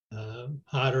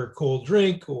hot or cold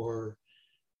drink or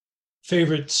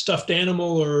favorite stuffed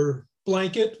animal or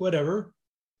blanket, whatever.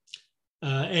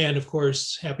 And of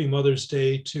course, happy Mother's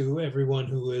Day to everyone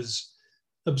who is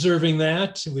observing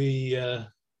that. We have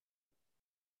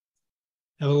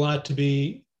a lot to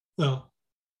be, well,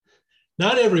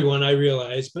 not everyone, I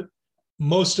realize, but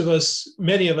most of us,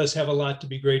 many of us have a lot to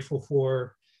be grateful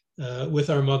for with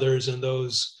our mothers and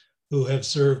those who have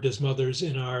served as mothers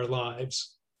in our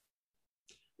lives.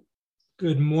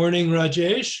 Good morning,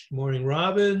 Rajesh. Morning,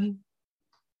 Robin.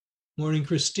 Morning,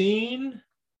 Christine.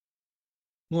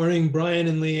 Morning, Brian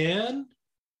and Leanne.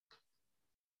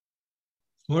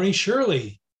 Morning,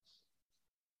 Shirley.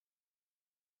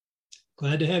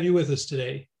 Glad to have you with us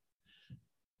today.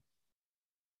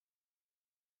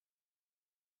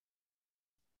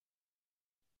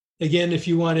 Again, if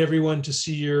you want everyone to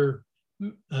see your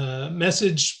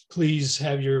message, please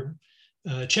have your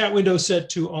chat window set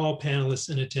to all panelists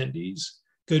and attendees.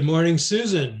 Good morning,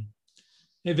 Susan.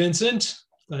 Hey, Vincent,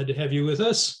 glad to have you with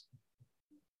us.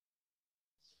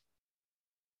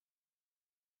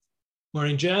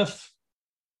 Morning, Jeff.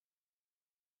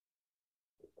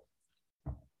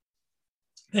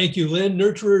 Thank you, Lynn.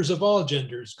 Nurturers of all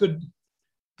genders.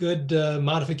 Good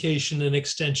modification and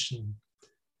extension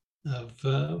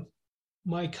of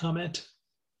my comment.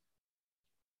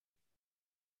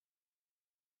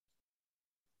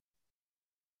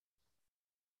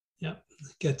 Yeah,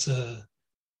 gets a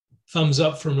thumbs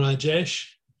up from Rajesh.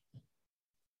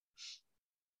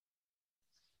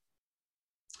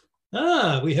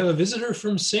 We have a visitor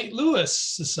from St. Louis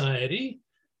Society.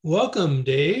 Welcome,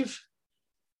 Dave.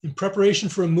 In preparation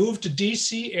for a move to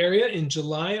DC area in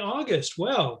July, August.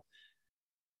 Well,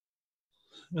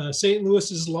 St.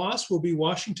 Louis's loss will be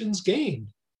Washington's gain.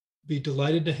 Be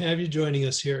delighted to have you joining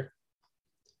us here.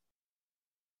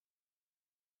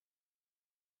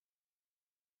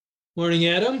 Morning,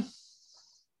 Adam.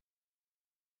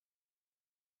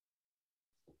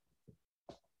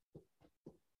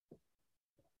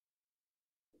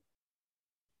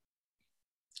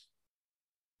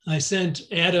 I sent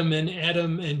Adam and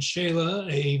Shayla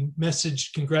a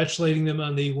message congratulating them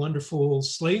on the wonderful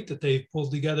slate that they've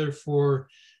pulled together for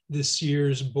this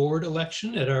year's board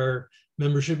election at our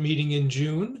membership meeting in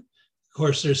June. Of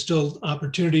course, there's still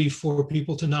opportunity for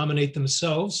people to nominate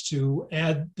themselves to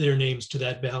add their names to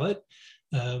that ballot.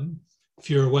 If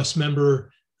you're a West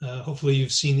member, hopefully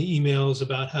you've seen the emails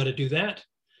about how to do that.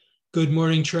 Good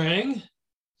morning, Trang.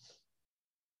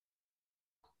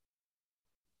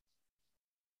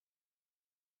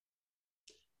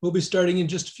 We'll be starting in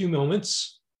just a few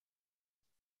moments.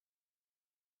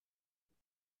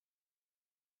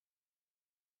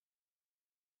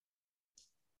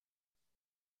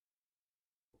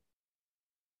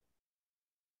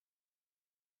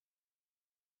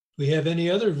 If we have any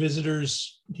other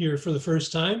visitors here for the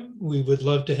first time, we would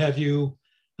love to have you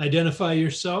identify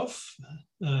yourself.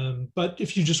 But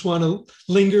if you just want to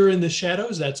linger in the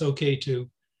shadows, that's okay too.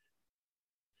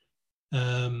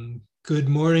 Good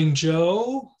morning,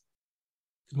 Joe.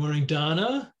 Good morning,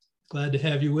 Donna. Glad to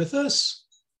have you with us.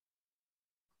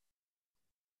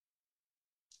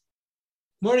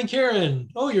 Morning, Karen.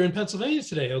 Oh, you're in Pennsylvania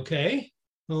today. Okay.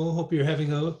 Oh, hope you're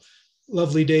having a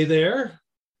lovely day there.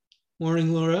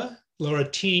 Morning, Laura. Laura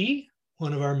T.,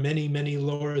 one of our many, many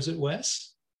Lauras at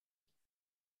West.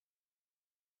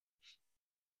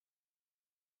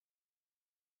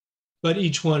 But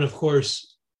each one, of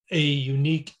course, a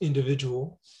unique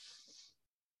individual.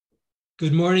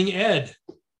 Good morning, Ed.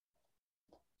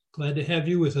 Glad to have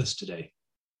you with us today.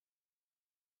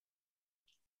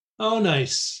 Oh,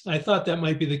 nice. I thought that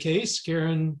might be the case.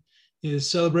 Karen is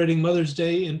celebrating Mother's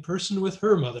Day in person with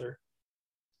her mother.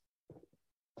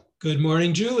 Good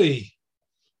morning, Julie.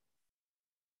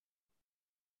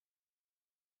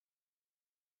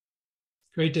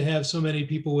 Great to have so many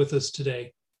people with us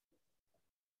today.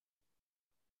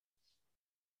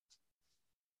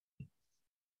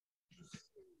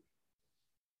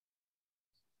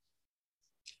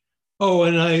 Oh,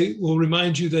 and I will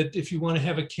remind you that if you want to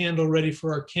have a candle ready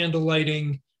for our candle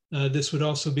lighting, this would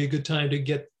also be a good time to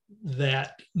get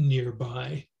that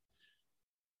nearby.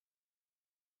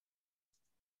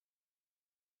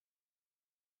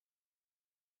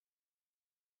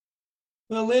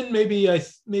 Well, Lynn,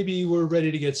 maybe we're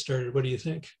ready to get started. What do you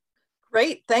think?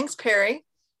 Great, thanks, Perry.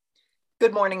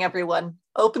 Good morning, everyone.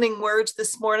 Opening words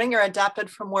this morning are adapted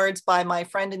from words by my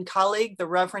friend and colleague, the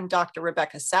Reverend Dr.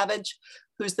 Rebecca Savage,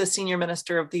 who's the Senior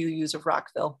Minister of the UUs of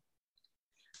Rockville.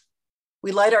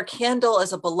 We light our candle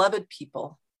as a beloved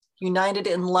people, united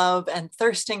in love and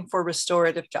thirsting for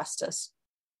restorative justice.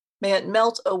 May it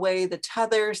melt away the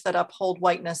tethers that uphold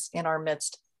whiteness in our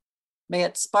midst. May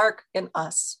it spark in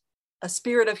us a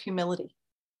spirit of humility.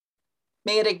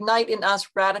 May it ignite in us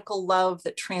radical love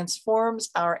that transforms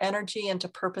our energy into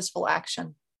purposeful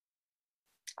action.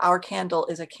 Our candle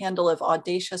is a candle of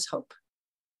audacious hope.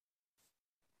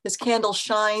 This candle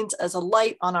shines as a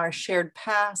light on our shared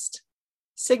past,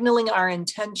 signaling our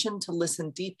intention to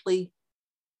listen deeply,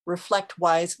 reflect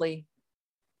wisely,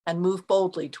 and move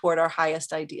boldly toward our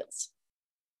highest ideals.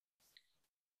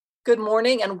 Good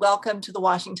morning and welcome to the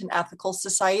Washington Ethical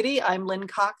Society. I'm Lynn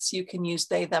Cox. You can use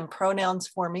they, them pronouns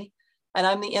for me, and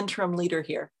I'm the interim leader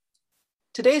here.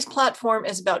 Today's platform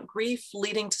is about grief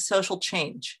leading to social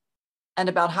change and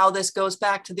about how this goes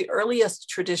back to the earliest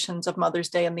traditions of Mother's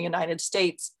Day in the United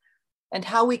States and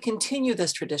how we continue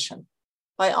this tradition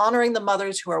by honoring the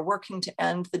mothers who are working to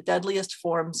end the deadliest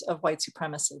forms of white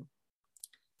supremacy.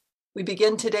 We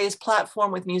begin today's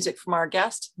platform with music from our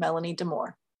guest, Melanie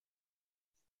DeMore.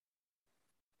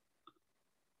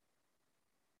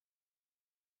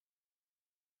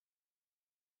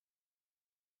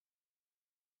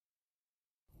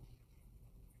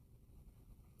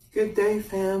 Good day,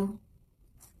 fam.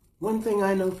 One thing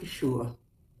I know for sure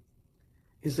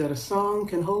is that a song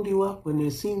can hold you up when there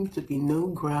seems to be no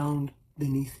ground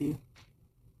beneath you.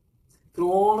 Through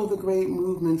all of the great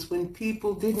movements, when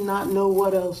people did not know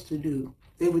what else to do,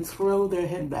 they would throw their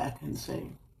head back and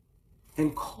sing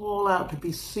and call out to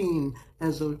be seen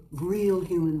as a real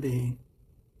human being.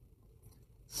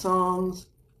 Songs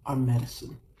are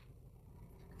medicine,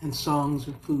 and songs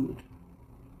are food.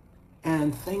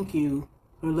 And thank you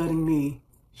for letting me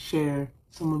share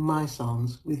some of my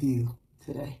songs with you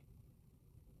today.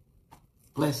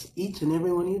 Bless each and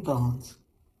every one of your bones.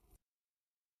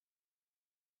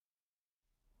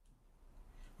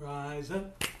 Rise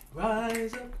up,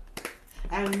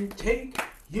 and take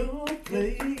your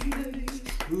place.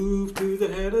 Move to the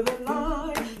head of the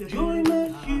line, join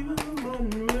the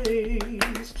human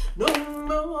race. No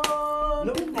more,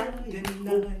 no denying.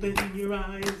 Open your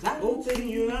eyes, open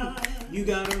your eyes. You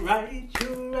got a right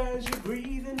to as you're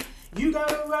breathing. You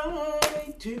got a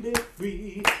right to be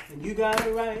free, and you got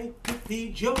a right to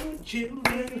feed your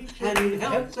children and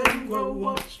help them grow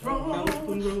up strong.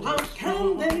 How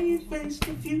can they face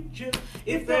the future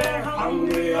if they're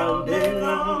hungry all day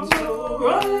long? So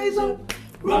rise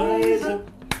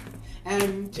up,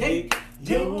 and take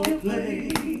your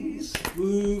place.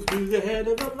 Move to the head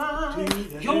of the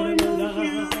line, join the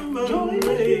human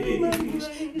race.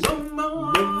 No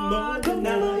more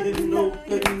denying,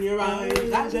 open your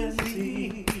eyes and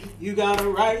see. You got a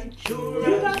right to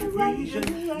respiration.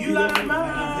 You got a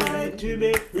right to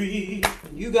be free.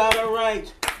 You got a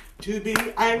right to be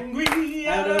angry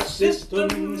at a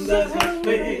system that has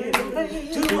failed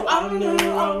to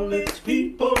honor all its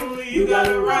people. You got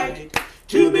a right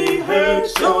to be heard.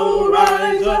 So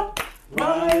rise up,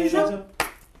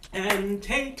 and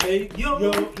take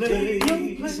your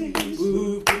place.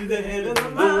 Move to the head of the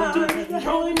line,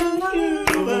 join the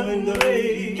human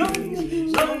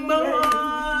race. No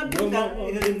more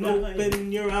denying,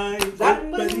 open your eyes and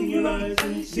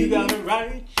see. You got a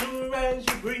right, sure as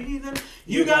you're breathing.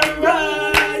 You got a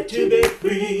right to be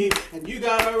free, and you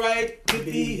got a right to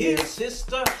be here,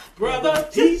 sister, brother,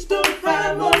 teach the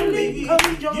family.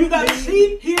 You got a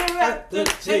seat here at the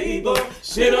table.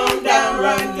 Sit on down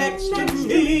right next to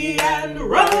me and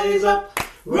rise up,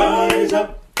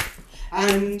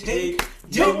 and take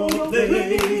your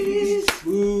place.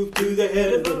 Move to the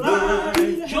head of the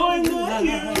line, join the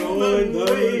human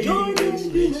race.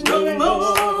 No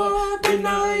more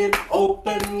denying,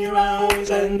 open your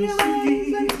eyes and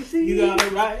see. You got a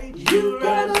right, you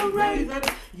got a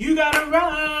right, you got a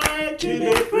right to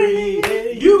be free.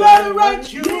 You got a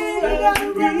right, you got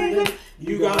a right,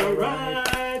 you got a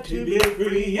right to be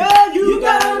free. Yeah, you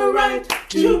got a right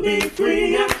to be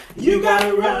free. You got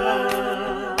a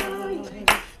right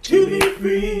to be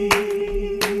free.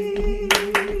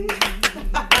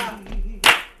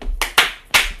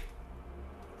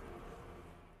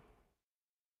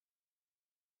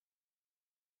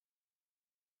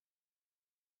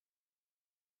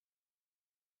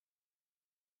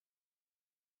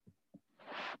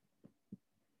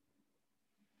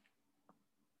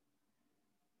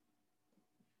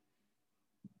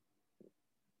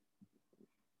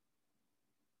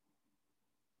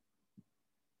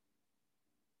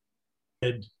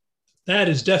 That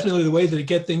is definitely the way to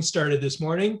get things started this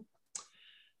morning.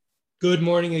 Good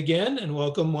morning again, and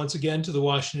welcome once again to the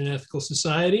Washington Ethical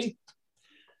Society.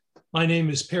 My name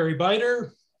is Perry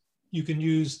Biter. You can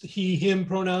use the he, him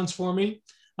pronouns for me.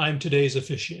 I'm today's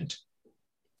officiant.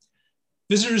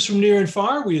 Visitors from near and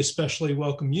far, we especially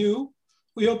welcome you.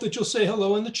 We hope that you'll say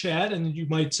hello in the chat, and you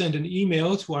might send an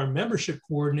email to our membership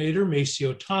coordinator,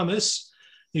 Maceo Thomas.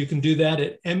 You can do that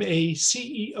at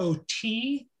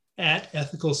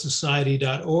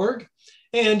maceot@ethicalsociety.org.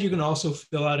 And you can also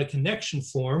fill out a connection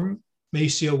form.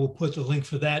 Maceo will put the link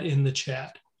for that in the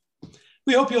chat.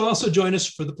 We hope you'll also join us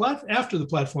for after the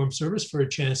platform service for a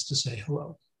chance to say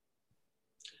hello.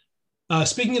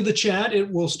 Speaking of the chat, it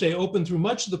will stay open through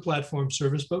much of the platform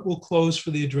service, but will close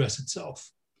for the address itself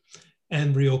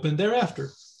and reopen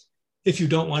thereafter. If you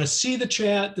don't want to see the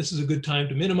chat, this is a good time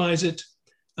to minimize it.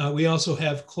 We also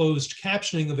have closed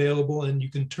captioning available, and you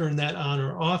can turn that on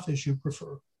or off as you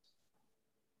prefer.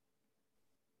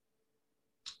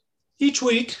 Each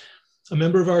week, a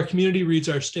member of our community reads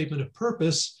our statement of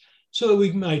purpose so that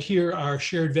we might hear our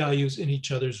shared values in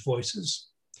each other's voices.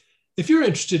 If you're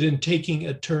interested in taking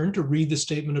a turn to read the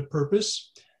statement of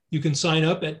purpose, you can sign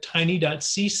up at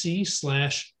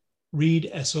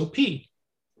tiny.cc/readsop.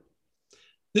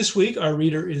 This week, our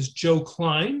reader is Joe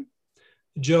Klein.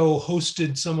 Joe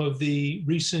hosted some of the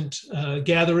recent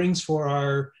gatherings for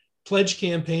our pledge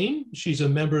campaign. She's a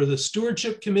member of the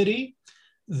Stewardship Committee,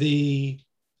 the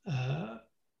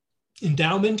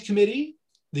Endowment Committee,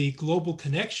 the Global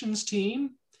Connections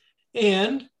team,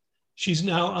 and she's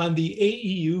now on the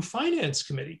AEU Finance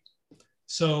Committee.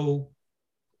 So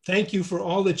thank you for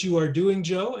all that you are doing,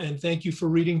 Joe, and thank you for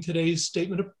reading today's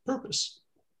statement of purpose.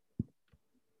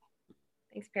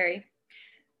 Thanks, Perry.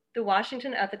 The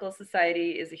Washington Ethical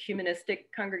Society is a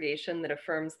humanistic congregation that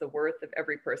affirms the worth of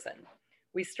every person.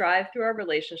 We strive through our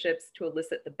relationships to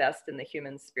elicit the best in the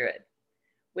human spirit.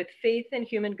 With faith in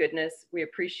human goodness, we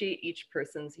appreciate each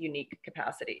person's unique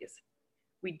capacities.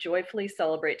 We joyfully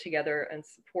celebrate together and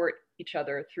support each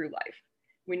other through life.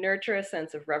 We nurture a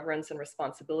sense of reverence and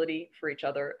responsibility for each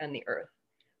other and the earth.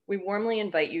 We warmly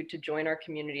invite you to join our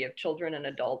community of children and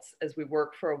adults as we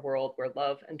work for a world where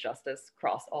love and justice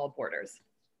cross all borders.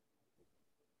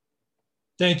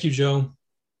 Thank you, Joe.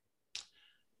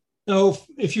 Now,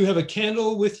 if you have a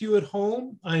candle with you at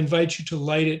home, I invite you to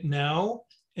light it now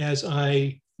as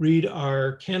I read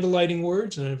our candle lighting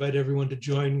words, and I invite everyone to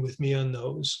join with me on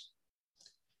those.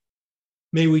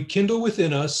 May we kindle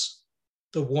within us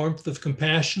the warmth of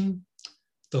compassion,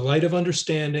 the light of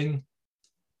understanding,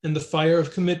 and the fire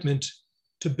of commitment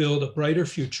to build a brighter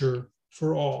future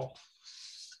for all.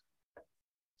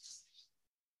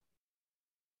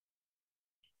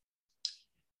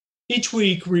 Each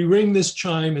week, we ring this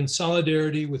chime in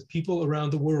solidarity with people around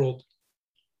the world.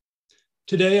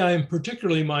 Today, I am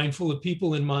particularly mindful of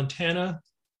people in Montana,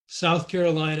 South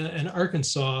Carolina, and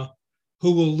Arkansas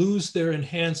who will lose their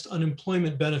enhanced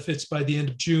unemployment benefits by the end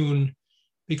of June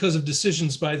because of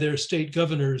decisions by their state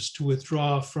governors to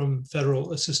withdraw from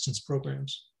federal assistance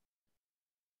programs.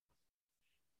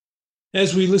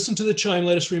 As we listen to the chime,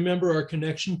 let us remember our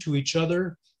connection to each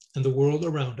other and the world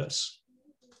around us.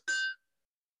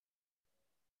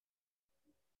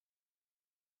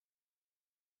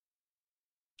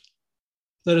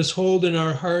 Let us hold in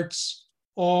our hearts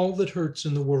all that hurts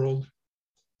in the world.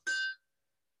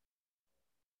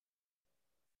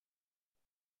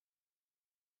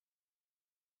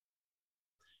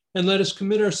 And let us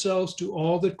commit ourselves to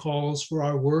all that calls for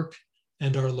our work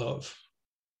and our love.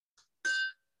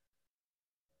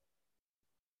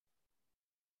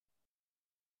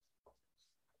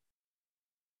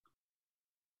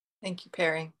 Thank you,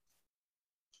 Perry.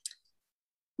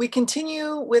 We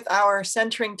continue with our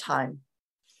centering time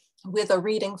with a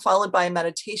reading followed by a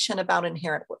meditation about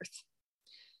inherent worth.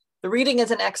 The reading is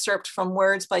an excerpt from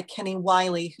words by Kenny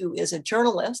Wiley, who is a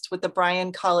journalist with the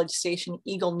Bryan College Station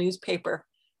Eagle newspaper,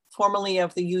 formerly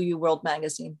of the UU World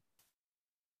magazine.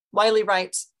 Wiley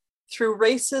writes, through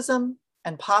racism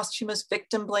and posthumous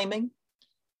victim blaming,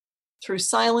 through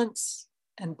silence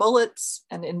and bullets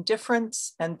and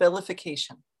indifference and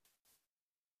vilification,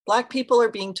 Black people are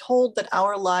being told that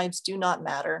our lives do not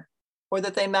matter, or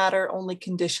that they matter only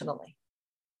conditionally.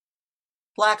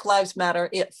 Black lives matter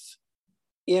if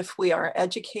we are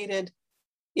educated,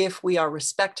 if we are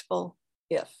respectful,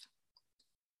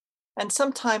 and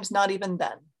sometimes not even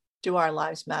then do our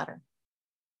lives matter.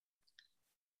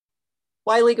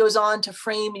 Wiley goes on to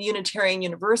frame Unitarian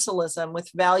Universalism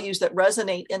with values that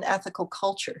resonate in ethical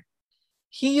culture.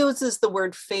 He uses the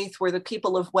word faith where the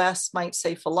people of West might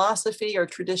say philosophy or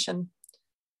tradition.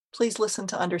 Please listen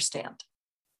to understand.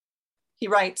 He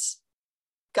writes,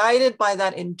 guided by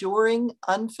that enduring,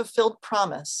 unfulfilled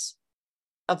promise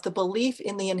of the belief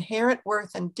in the inherent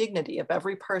worth and dignity of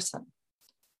every person,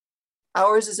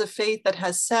 ours is a faith that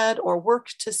has said or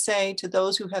worked to say to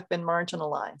those who have been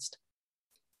marginalized,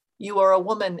 you are a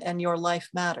woman and your life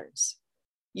matters.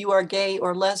 You are gay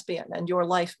or lesbian and your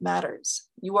life matters.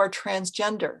 You are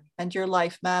transgender and your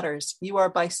life matters. You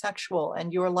are bisexual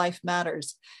and your life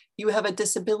matters. You have a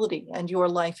disability and your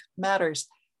life matters.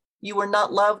 You were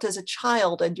not loved as a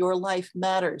child and your life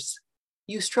matters.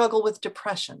 You struggle with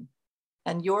depression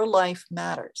and your life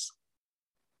matters.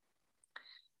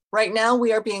 Right now,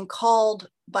 we are being called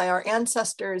by our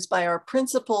ancestors, by our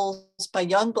principals, by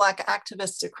young Black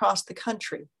activists across the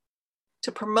country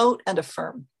to promote and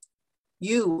affirm.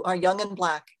 You are young and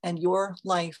Black and your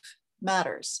life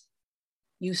matters.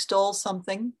 You stole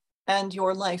something and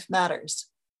your life matters.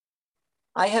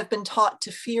 I have been taught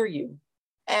to fear you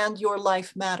and your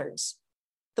life matters.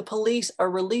 The police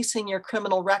are releasing your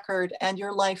criminal record and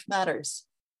your life matters.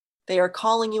 They are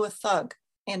calling you a thug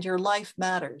and your life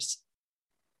matters.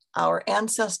 Our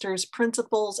ancestors,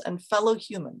 principles, and fellow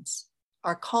humans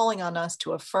are calling on us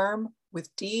to affirm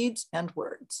with deeds and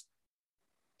words.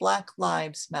 Black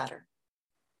lives matter.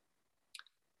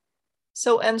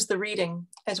 So ends the reading.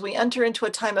 As we enter into a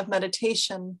time of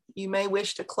meditation, you may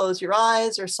wish to close your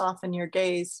eyes or soften your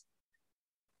gaze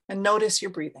and notice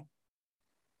your breathing.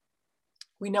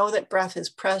 We know that breath is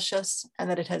precious and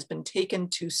that it has been taken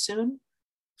too soon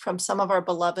from some of our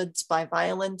beloveds by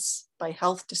violence, by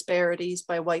health disparities,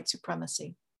 by white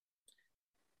supremacy.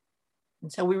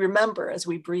 And so we remember as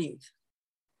we breathe,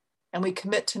 and we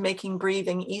commit to making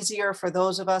breathing easier for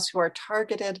those of us who are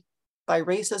targeted by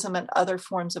racism and other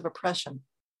forms of oppression.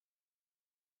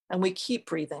 And we keep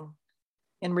breathing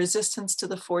in resistance to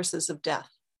the forces of death.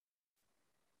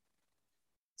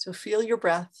 So feel your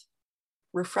breath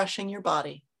refreshing your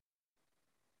body.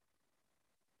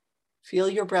 Feel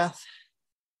your breath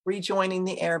rejoining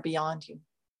the air beyond you.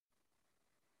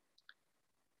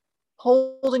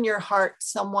 Hold in your heart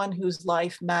someone whose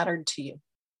life mattered to you.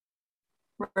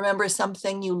 Remember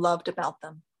something you loved about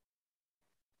them.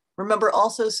 Remember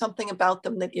also something about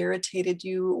them that irritated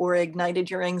you or ignited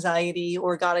your anxiety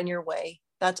or got in your way.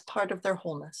 That's part of their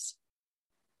wholeness.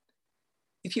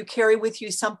 If you carry with you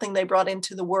something they brought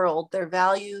into the world, their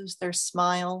values, their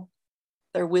smile,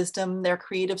 their wisdom, their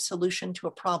creative solution to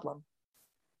a problem,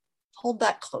 hold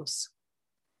that close.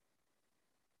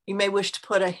 You may wish to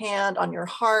put a hand on your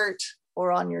heart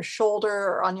or on your shoulder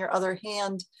or on your other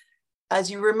hand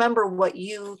as you remember what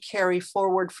you carry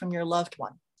forward from your loved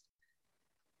one.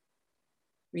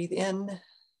 Breathe in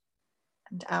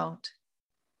and out.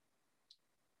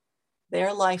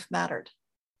 Their life mattered.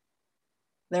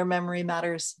 Their memory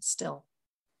matters still.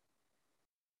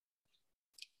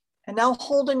 And now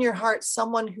hold in your heart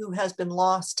someone who has been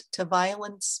lost to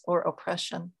violence or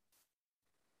oppression.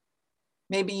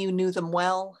 Maybe you knew them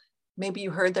well. Maybe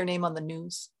you heard their name on the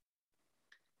news.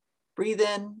 Breathe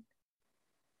in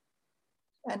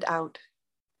and out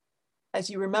as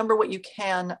you remember what you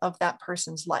can of that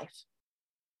person's life,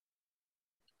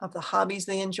 of the hobbies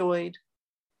they enjoyed,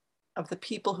 of the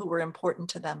people who were important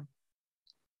to them.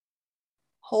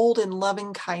 Hold in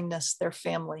loving kindness their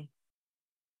family,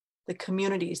 the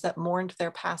communities that mourned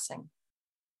their passing,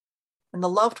 and the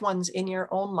loved ones in your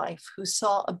own life who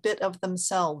saw a bit of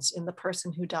themselves in the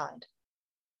person who died.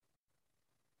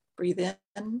 Breathe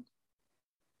in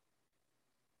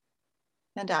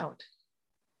and out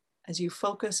as you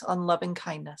focus on loving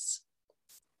kindness.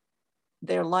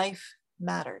 Their life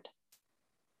mattered.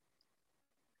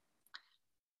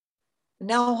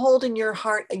 Now hold in your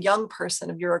heart a young person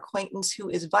of your acquaintance who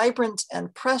is vibrant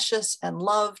and precious and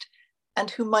loved, and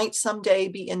who might someday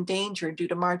be in danger due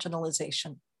to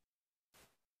marginalization.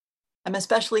 I'm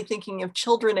especially thinking of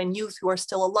children and youth who are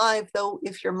still alive, though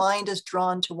if your mind is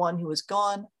drawn to one who is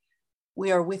gone,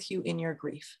 we are with you in your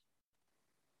grief.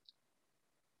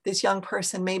 This young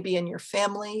person may be in your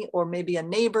family, or maybe a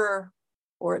neighbor,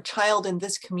 or a child in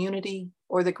this community,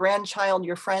 or the grandchild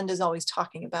your friend is always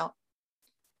talking about.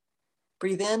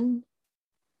 Breathe in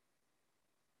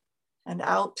and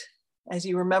out as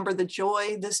you remember the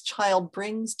joy this child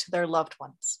brings to their loved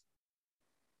ones.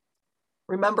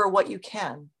 Remember what you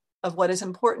can of what is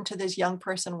important to this young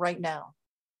person right now.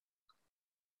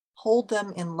 Hold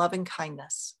them in loving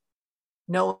kindness,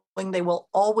 knowing they will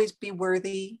always be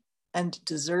worthy and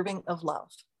deserving of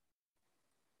love.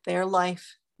 Their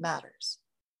life matters.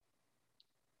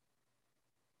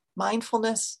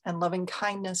 Mindfulness and loving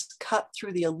kindness cut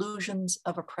through the illusions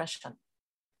of oppression.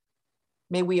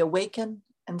 May we awaken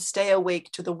and stay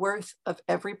awake to the worth of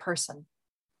every person,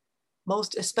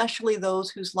 most especially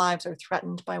those whose lives are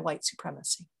threatened by white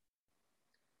supremacy.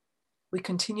 We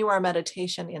continue our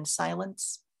meditation in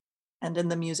silence and in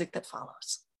the music that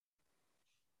follows.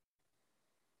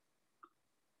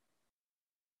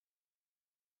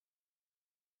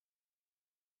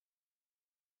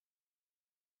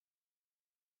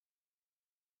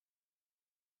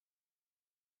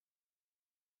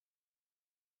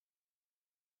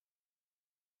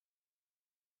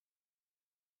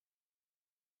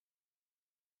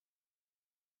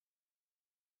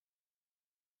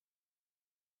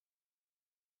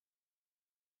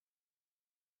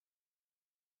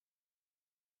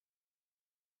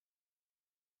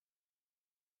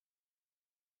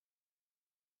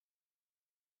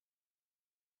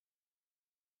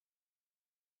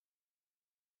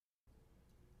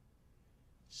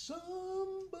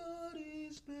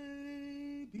 Somebody's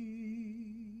baby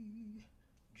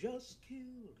just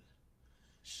killed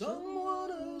someone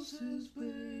else's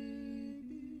baby,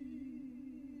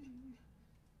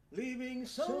 leaving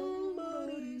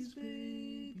somebody's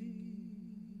baby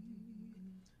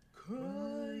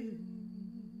crying.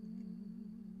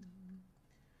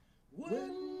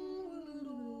 When will it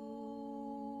all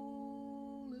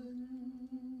end?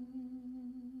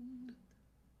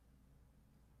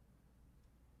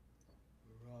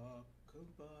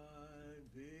 Rock-a-bye,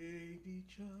 baby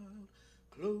child,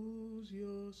 close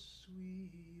your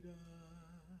sweet eyes.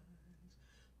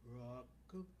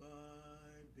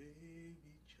 Rock-a-bye,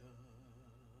 baby child.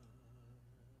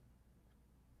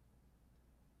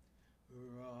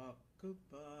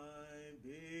 Rock-a-bye,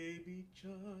 baby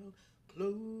child,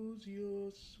 close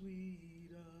your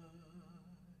sweet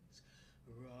eyes.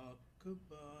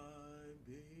 Rock-a-bye,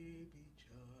 baby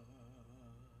child.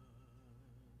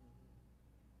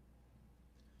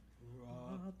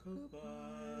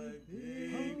 Rock-a-bye,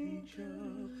 baby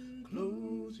child,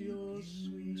 close your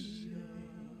sweet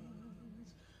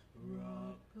eyes.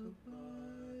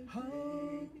 Rock-a-bye,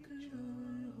 baby child.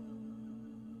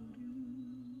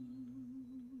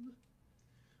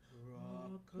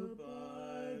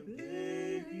 Rock-a-bye,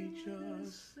 baby child,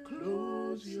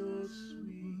 close your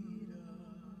sweet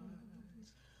eyes.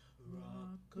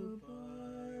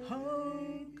 Rock-a-bye,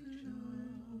 baby child.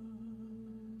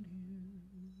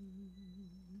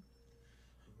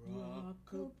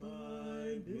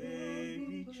 Rock-a-bye,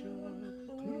 baby child,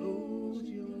 close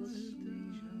your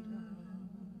sweet eyes.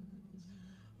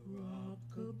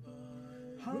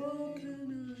 Rock-a-bye, how can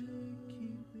I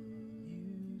keep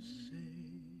you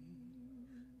safe?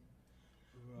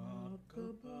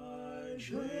 Rock-a-bye,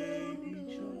 baby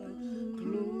child,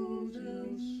 close your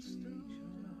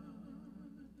sweet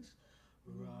eyes.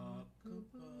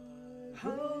 Rock-a-bye,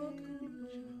 how can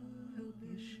I help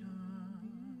you shine?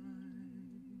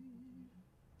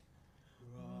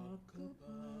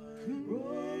 Rock-a-bye,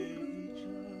 baby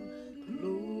child,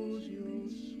 close your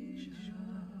sweet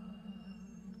eyes.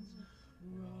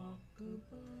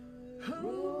 Rock-a-bye, how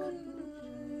can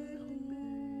I help you?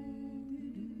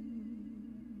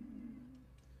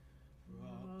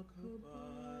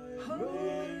 Rock-a-bye,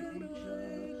 baby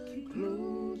child,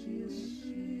 close your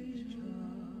sweet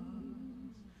eyes.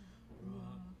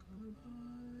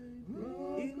 Rock-a-bye,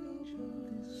 baby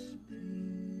child,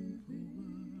 baby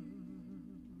world.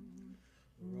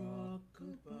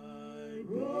 Rock-a-bye,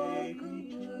 baby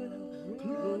child,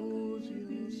 close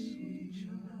your sweet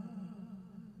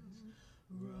eyes.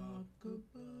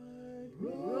 Rock-a-bye,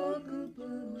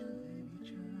 rock-a-bye, baby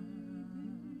child.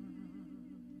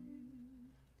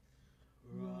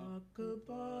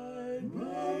 Rock-a-bye,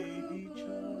 baby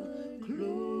child,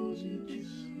 close your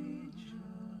sweet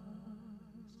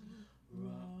eyes.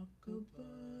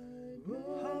 Rock-a-bye,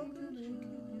 how can I keep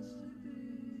you safe?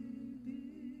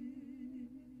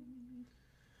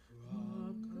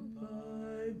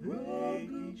 Rock-a-bye,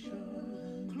 baby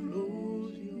child,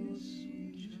 close your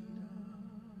sweet eyes.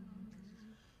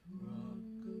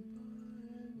 Rock-a-bye,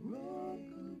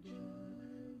 rock-a-bye,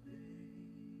 baby.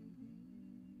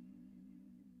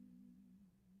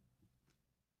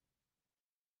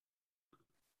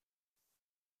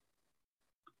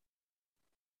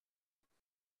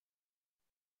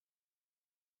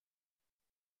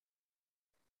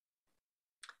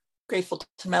 Grateful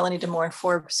to Melanie DeMore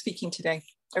for speaking today,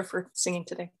 or for singing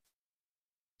today.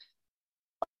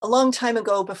 A long time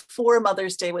ago, before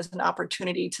Mother's Day was an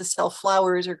opportunity to sell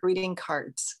flowers or greeting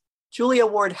cards, Julia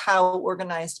Ward Howe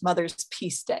organized Mother's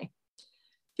Peace Day.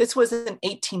 This was in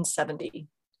 1870,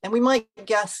 and we might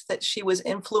guess that she was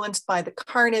influenced by the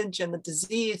carnage and the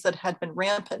disease that had been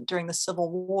rampant during the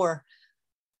Civil War,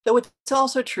 though it's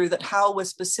also true that Howe was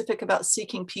specific about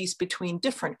seeking peace between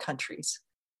different countries.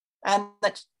 And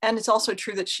it's also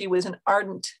true that she was an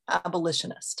ardent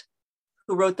abolitionist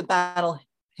who wrote the battle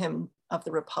hymn of the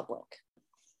Republic.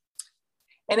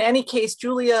 In any case,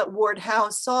 Julia Ward Howe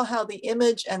saw how the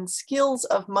image and skills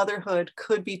of motherhood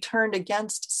could be turned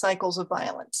against cycles of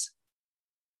violence.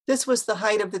 This was the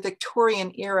height of the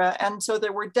Victorian era, and so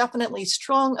there were definitely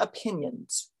strong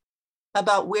opinions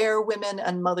about where women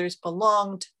and mothers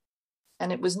belonged,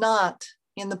 and it was not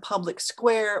in the public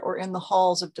square or in the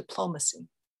halls of diplomacy.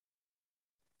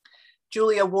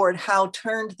 Julia Ward Howe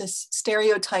turned this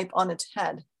stereotype on its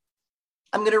head.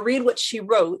 I'm going to read what she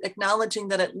wrote, acknowledging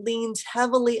that it leans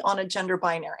heavily on a gender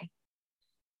binary.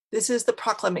 This is the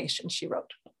proclamation she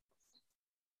wrote.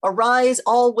 Arise,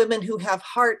 all women who have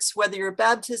hearts, whether your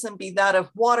baptism be that of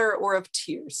water or of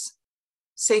tears.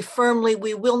 Say firmly,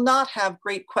 we will not have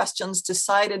great questions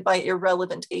decided by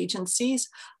irrelevant agencies.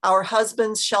 Our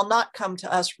husbands shall not come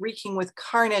to us reeking with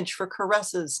carnage for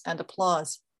caresses and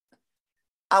applause.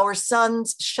 Our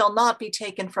sons shall not be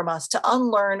taken from us to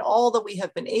unlearn all that we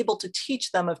have been able to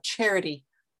teach them of charity,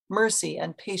 mercy,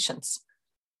 and patience.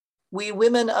 We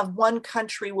women of one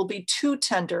country will be too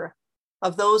tender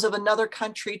of those of another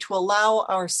country to allow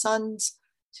our sons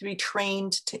to be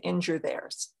trained to injure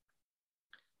theirs.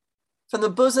 From the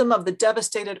bosom of the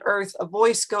devastated earth, a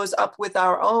voice goes up with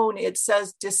our own. It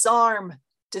says, disarm,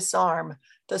 disarm.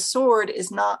 The sword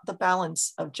is not the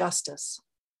balance of justice.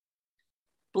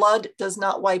 Blood does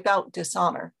not wipe out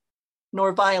dishonor,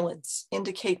 nor violence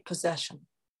indicate possession.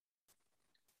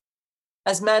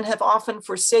 As men have often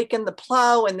forsaken the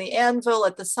plow and the anvil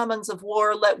at the summons of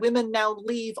war, let women now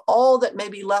leave all that may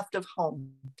be left of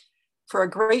home for a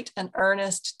great and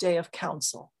earnest day of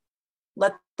council.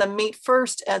 Let them meet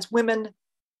first as women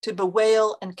to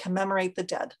bewail and commemorate the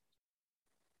dead.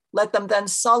 Let them then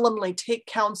solemnly take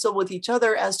counsel with each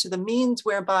other as to the means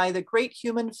whereby the great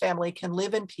human family can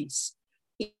live in peace,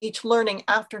 each learning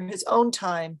after his own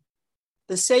time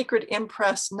the sacred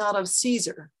impress not of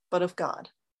Caesar, but of God.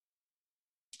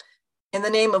 In the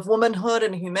name of womanhood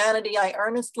and humanity, I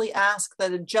earnestly ask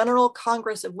that a general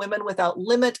Congress of women without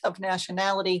limit of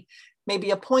nationality may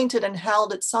be appointed and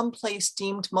held at some place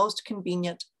deemed most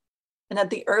convenient and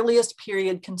at the earliest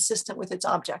period consistent with its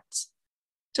objects,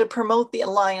 to promote the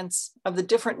alliance of the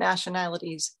different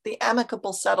nationalities, the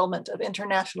amicable settlement of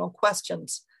international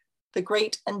questions, the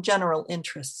great and general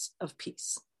interests of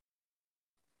peace.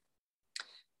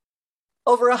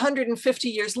 Over 150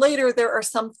 years later, there are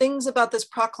some things about this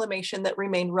proclamation that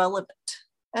remain relevant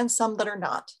and some that are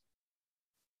not.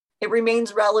 It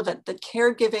remains relevant that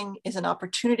caregiving is an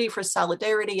opportunity for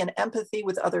solidarity and empathy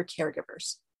with other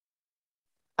caregivers.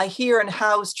 I hear in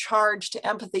Howe's charge to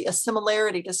empathy a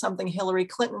similarity to something Hillary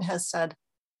Clinton has said: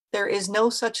 there is no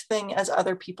such thing as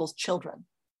other people's children.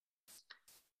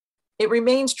 It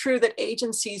remains true that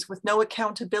agencies with no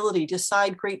accountability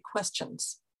decide great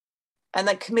questions, and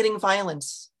that committing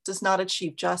violence does not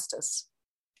achieve justice.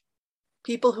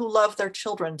 People who love their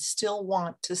children still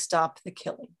want to stop the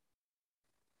killing.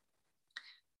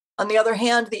 On the other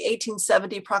hand, the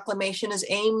 1870 proclamation is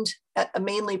aimed at a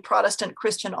mainly Protestant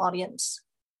Christian audience,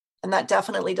 and that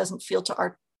definitely doesn't feel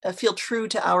true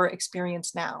to our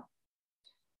experience now.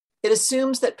 It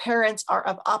assumes that parents are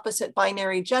of opposite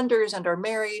binary genders and are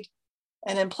married,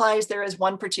 and implies there is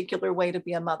one particular way to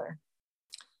be a mother.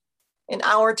 In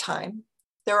our time,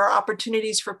 there are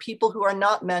opportunities for people who are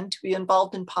not men to be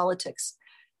involved in politics,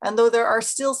 and though there are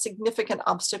still significant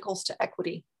obstacles to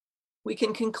equity, we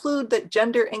can conclude that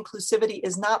gender inclusivity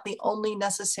is not the only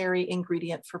necessary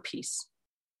ingredient for peace.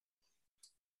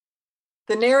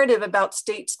 The narrative about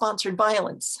state-sponsored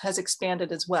violence has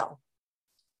expanded as well.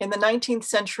 In the 19th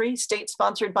century,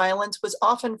 state-sponsored violence was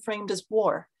often framed as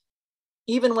war,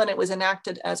 even when it was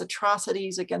enacted as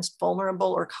atrocities against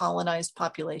vulnerable or colonized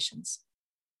populations.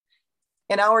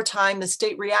 In our time, the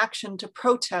state reaction to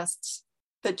protests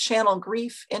that channel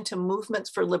grief into movements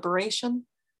for liberation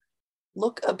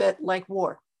look a bit like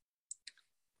war.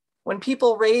 When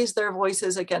people raise their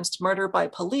voices against murder by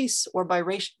police or by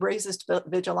racist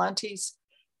vigilantes,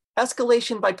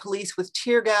 escalation by police with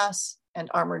tear gas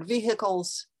and armored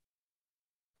vehicles,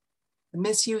 the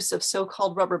misuse of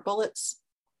so-called rubber bullets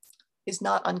is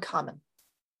not uncommon.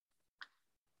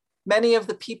 Many of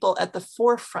the people at the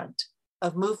forefront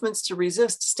of movements to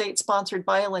resist state-sponsored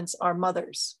violence are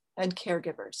mothers and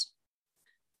caregivers.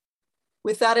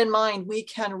 With that in mind, we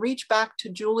can reach back to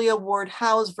Julia Ward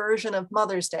Howe's version of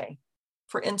Mother's Day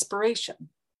for inspiration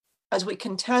as we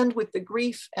contend with the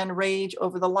grief and rage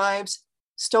over the lives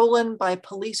stolen by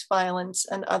police violence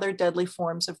and other deadly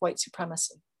forms of white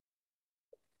supremacy.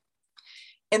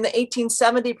 In the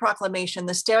 1870 proclamation,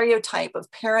 the stereotype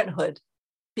of parenthood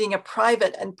being a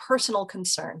private and personal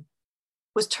concern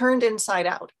was turned inside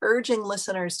out, urging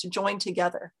listeners to join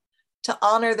together, to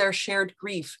honor their shared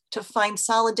grief, to find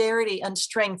solidarity and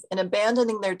strength in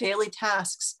abandoning their daily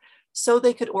tasks so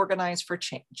they could organize for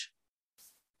change.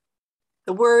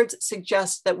 The words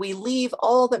suggest that we leave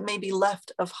all that may be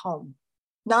left of home,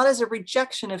 not as a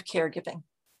rejection of caregiving,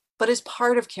 but as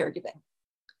part of caregiving.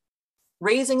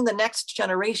 Raising the next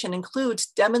generation includes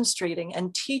demonstrating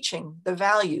and teaching the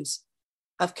values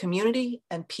of community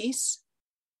and peace,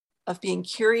 of being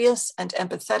curious and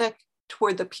empathetic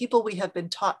toward the people we have been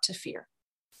taught to fear.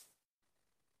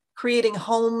 Creating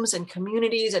homes and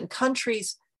communities and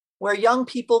countries where young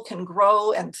people can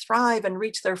grow and thrive and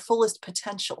reach their fullest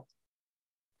potential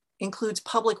includes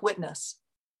public witness,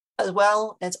 as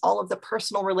well as all of the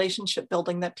personal relationship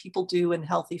building that people do in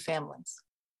healthy families.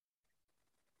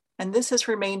 And this has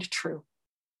remained true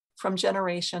from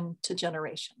generation to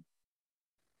generation.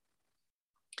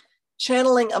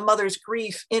 Channeling a mother's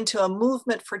grief into a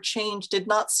movement for change did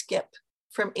not skip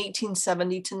from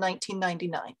 1870 to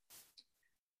 1999.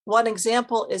 One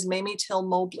example is Mamie Till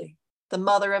Mobley, the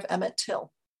mother of Emmett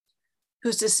Till,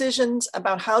 whose decisions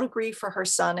about how to grieve for her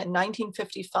son in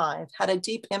 1955 had a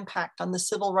deep impact on the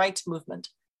civil rights movement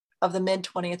of the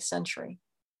mid-20th century.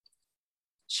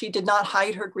 She did not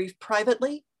hide her grief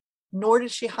privately, nor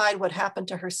did she hide what happened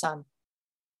to her son,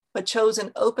 but chose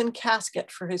an open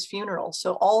casket for his funeral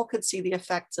so all could see the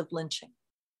effects of lynching.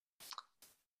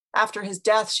 After his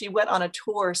death, she went on a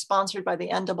tour sponsored by the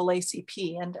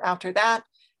NAACP, and after that,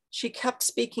 she kept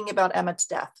speaking about Emmett's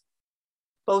death,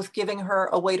 both giving her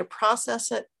a way to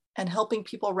process it and helping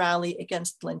people rally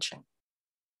against lynching.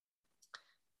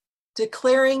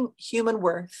 Declaring human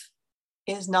worth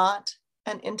is not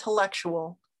an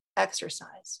intellectual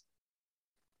exercise.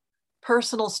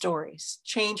 Personal stories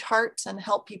change hearts and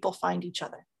help people find each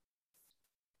other.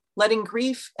 Letting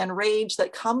grief and rage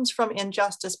that comes from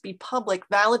injustice be public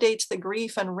validates the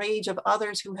grief and rage of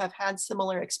others who have had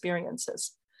similar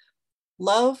experiences.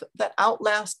 Love that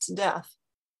outlasts death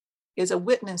is a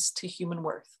witness to human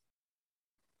worth.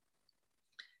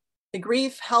 The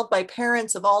grief held by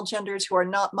parents of all genders who are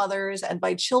not mothers, and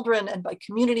by children, and by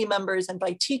community members, and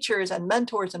by teachers and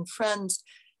mentors and friends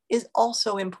is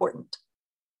also important.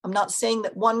 I'm not saying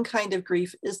that one kind of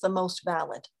grief is the most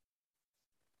valid.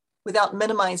 Without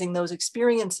minimizing those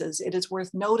experiences, it is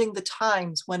worth noting the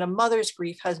times when a mother's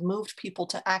grief has moved people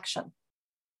to action,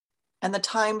 and the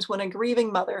times when a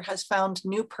grieving mother has found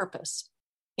new purpose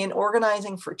in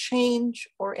organizing for change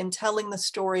or in telling the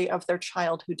story of their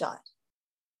child who died.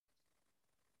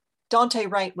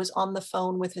 Daunte Wright was on the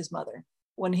phone with his mother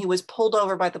when he was pulled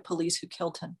over by the police who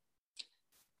killed him,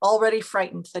 already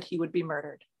frightened that he would be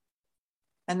murdered.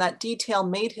 And that detail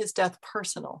made his death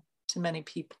personal to many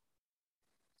people.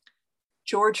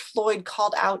 George Floyd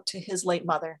called out to his late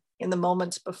mother in the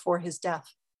moments before his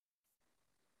death.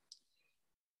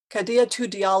 Kadiatou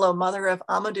Diallo, mother of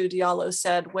Amadou Diallo,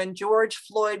 said, when George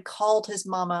Floyd called his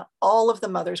mama, all of the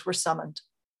mothers were summoned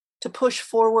to push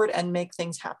forward and make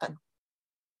things happen.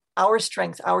 Our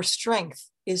strength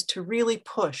is to really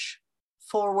push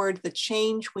forward the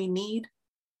change we need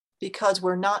because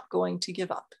we're not going to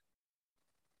give up.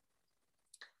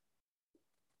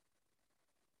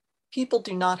 People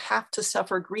do not have to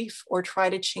suffer grief or try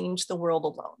to change the world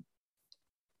alone.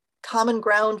 Common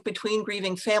ground between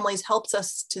grieving families helps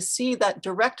us to see that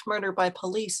direct murder by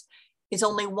police is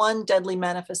only one deadly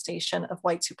manifestation of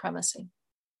white supremacy.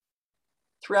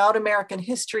 Throughout American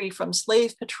history, from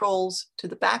slave patrols to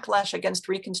the backlash against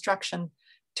Reconstruction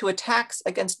to attacks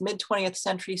against mid-20th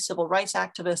century civil rights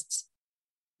activists,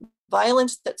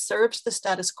 violence that serves the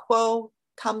status quo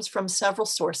comes from several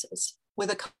sources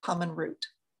with a common root.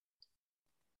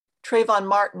 Trayvon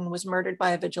Martin was murdered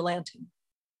by a vigilante.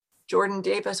 Jordan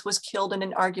Davis was killed in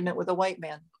an argument with a white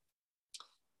man.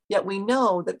 Yet we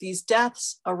know that these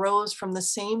deaths arose from the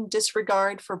same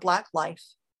disregard for Black life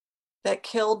that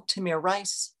killed Tamir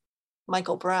Rice,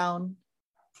 Michael Brown,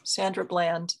 Sandra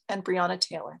Bland, and Breonna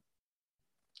Taylor.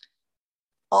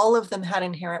 All of them had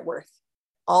inherent worth.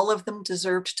 All of them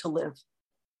deserved to live.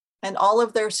 And all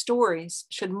of their stories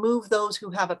should move those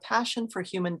who have a passion for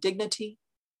human dignity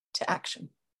to action.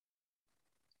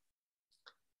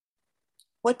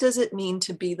 What does it mean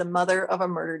to be the mother of a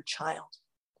murdered child?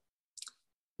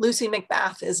 Lucy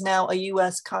McBath is now a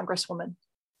US Congresswoman.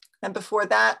 And before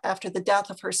that, after the death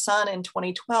of her son in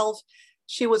 2012,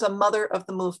 she was a mother of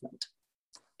the movement,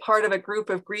 part of a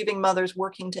group of grieving mothers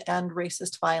working to end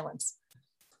racist violence.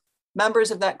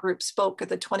 Members of that group spoke at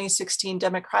the 2016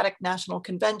 Democratic National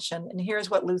Convention, and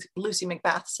here's what Lucy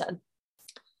McBath said.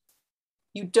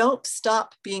 You don't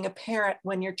stop being a parent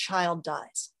when your child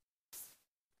dies.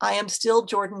 I am still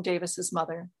Jordan Davis's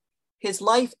mother. His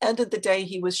life ended the day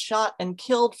he was shot and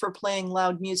killed for playing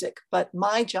loud music, but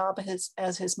my job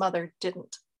as his mother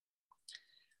didn't.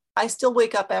 I still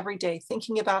wake up every day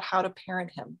thinking about how to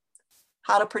parent him,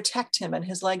 how to protect him and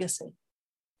his legacy,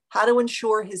 how to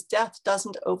ensure his death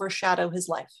doesn't overshadow his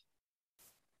life.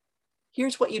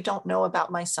 Here's what you don't know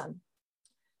about my son.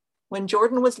 When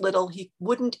Jordan was little, he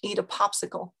wouldn't eat a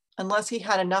popsicle unless he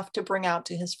had enough to bring out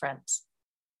to his friends.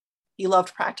 He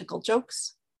loved practical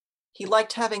jokes. He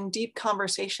liked having deep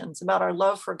conversations about our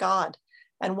love for God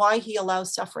and why he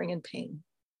allows suffering and pain.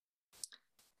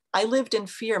 I lived in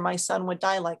fear my son would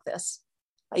die like this.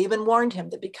 I even warned him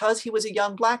that because he was a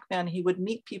young Black man, he would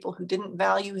meet people who didn't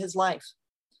value his life.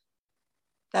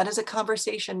 That is a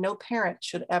conversation no parent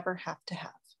should ever have to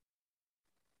have.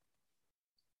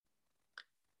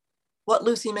 What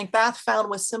Lucy McBath found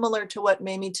was similar to what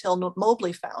Mamie Till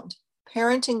Mobley found.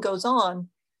 Parenting goes on,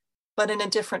 but in a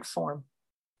different form.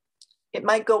 It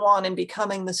might go on in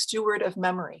becoming the steward of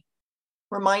memory,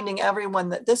 reminding everyone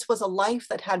that this was a life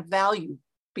that had value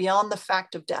beyond the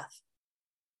fact of death.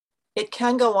 It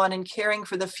can go on in caring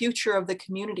for the future of the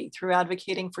community through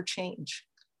advocating for change.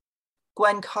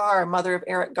 Gwen Carr, mother of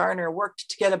Eric Garner, worked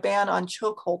to get a ban on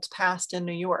chokeholds passed in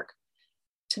New York.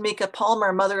 Tamika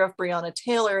Palmer, mother of Breonna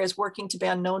Taylor, is working to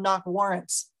ban no-knock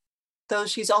warrants, though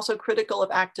she's also critical of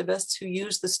activists who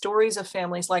use the stories of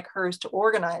families like hers to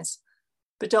organize,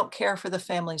 but don't care for the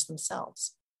families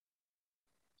themselves.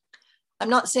 I'm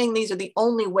not saying these are the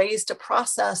only ways to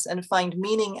process and find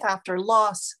meaning after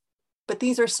loss, but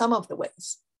these are some of the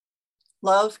ways.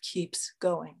 Love keeps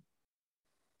going.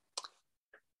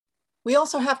 We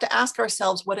also have to ask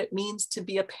ourselves what it means to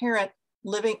be a parent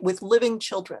living with living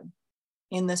children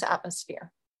in this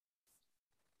atmosphere.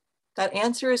 That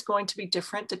answer is going to be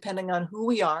different depending on who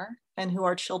we are and who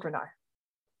our children are.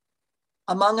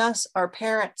 Among us are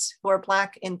parents who are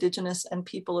Black, Indigenous, and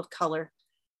people of color.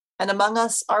 And among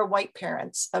us are white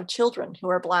parents of children who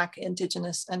are Black,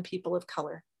 Indigenous, and people of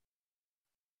color.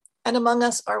 And among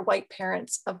us are white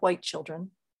parents of white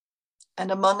children.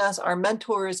 And among us are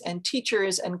mentors and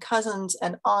teachers and cousins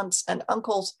and aunts and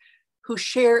uncles who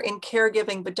share in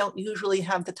caregiving but don't usually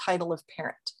have the title of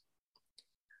parent.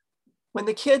 When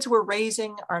the kids we're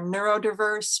raising are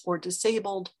neurodiverse or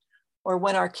disabled, or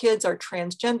when our kids are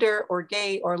transgender or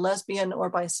gay or lesbian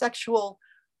or bisexual,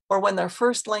 or when their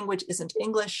first language isn't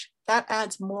English, that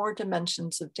adds more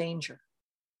dimensions of danger.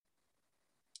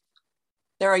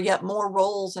 There are yet more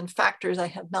roles and factors I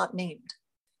have not named.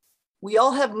 We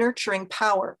all have nurturing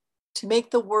power to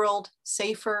make the world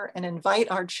safer and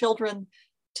invite our children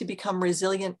to become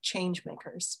resilient change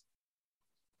makers.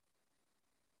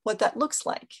 What that looks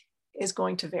like is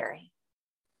going to vary.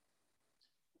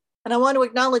 And I want to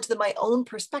acknowledge that my own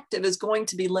perspective is going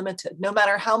to be limited. No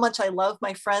matter how much I love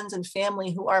my friends and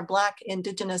family who are Black,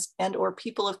 Indigenous, and or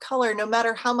people of color, no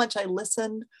matter how much I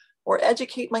listen or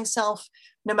educate myself,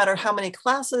 no matter how many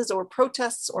classes or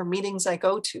protests or meetings I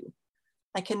go to,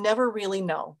 I can never really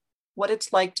know what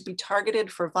it's like to be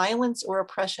targeted for violence or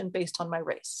oppression based on my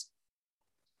race.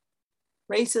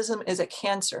 Racism is a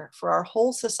cancer for our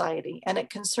whole society, and it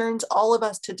concerns all of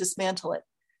us to dismantle it.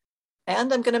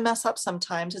 And I'm going to mess up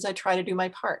sometimes as I try to do my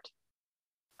part.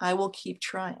 I will keep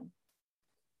trying.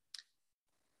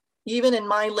 Even in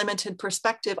my limited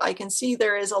perspective, I can see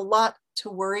there is a lot to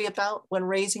worry about when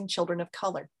raising children of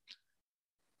color.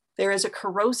 There is a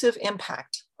corrosive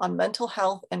impact on mental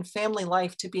health and family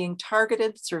life to being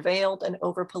targeted, surveilled, and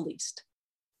over-policed.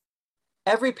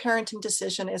 Every parenting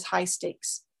decision is high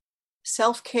stakes.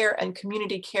 Self-care and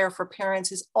community care for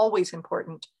parents is always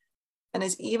important, and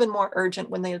is even more urgent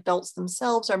when the adults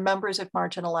themselves are members of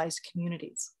marginalized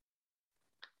communities.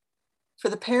 For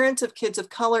the parents of kids of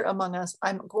color among us,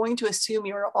 I'm going to assume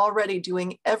you are already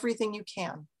doing everything you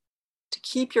can to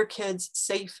keep your kids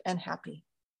safe and happy.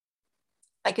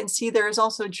 I can see there is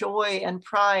also joy and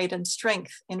pride and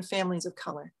strength in families of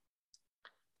color.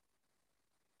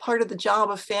 Part of the job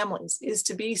of families is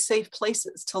to be safe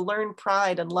places to learn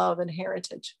pride and love and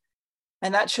heritage.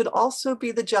 And that should also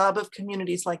be the job of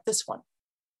communities like this one.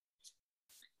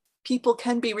 People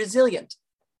can be resilient,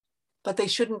 but they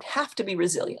shouldn't have to be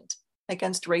resilient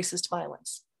against racist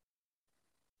violence.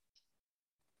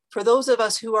 For those of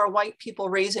us who are white people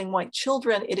raising white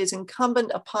children, it is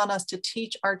incumbent upon us to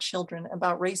teach our children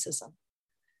about racism.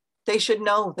 They should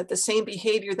know that the same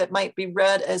behavior that might be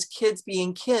read as kids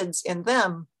being kids in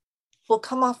them will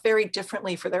come off very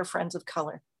differently for their friends of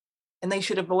color, and they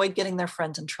should avoid getting their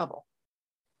friends in trouble.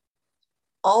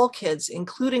 All kids,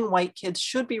 including white kids,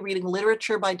 should be reading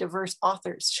literature by diverse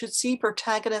authors, should see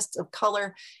protagonists of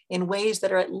color in ways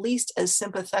that are at least as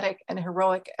sympathetic and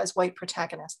heroic as white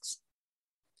protagonists.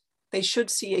 They should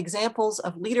see examples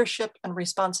of leadership and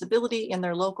responsibility in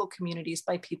their local communities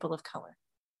by people of color.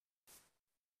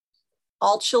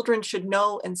 All children should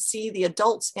know and see the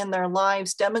adults in their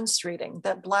lives demonstrating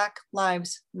that Black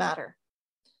lives matter.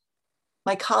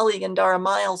 My colleague Indara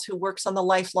Miles, who works on the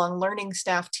lifelong learning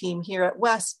staff team here at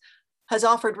WES, has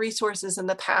offered resources in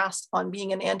the past on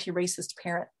being an anti-racist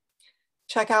parent.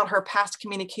 Check out her past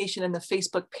communication in the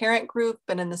Facebook parent group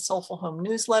and in the Soulful Home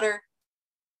newsletter.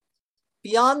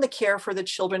 Beyond the care for the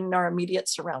children in our immediate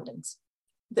surroundings,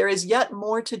 there is yet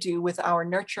more to do with our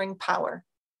nurturing power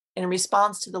in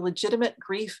response to the legitimate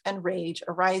grief and rage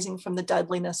arising from the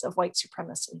deadliness of white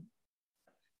supremacy.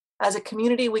 As a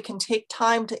community, we can take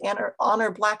time to honor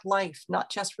Black life,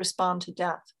 not just respond to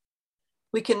death.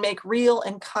 We can make real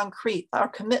and concrete our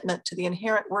commitment to the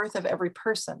inherent worth of every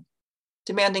person,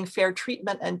 demanding fair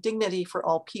treatment and dignity for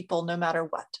all people, no matter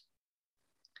what.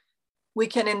 We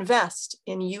can invest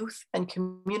in youth and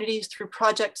communities through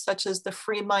projects such as the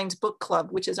Free Minds Book Club,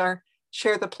 which is our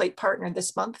Share the Plate partner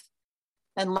this month,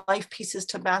 and Life Pieces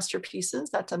to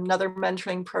Masterpieces. That's another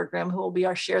mentoring program who will be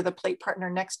our Share the Plate partner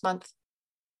next month.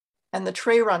 And the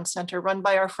Trey Run Center run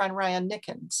by our friend Ryan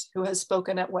Nickens, who has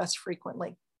spoken at West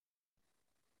frequently.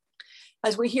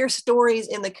 As we hear stories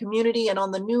in the community and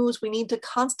on the news, we need to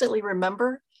constantly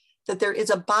remember that there is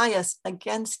a bias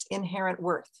against inherent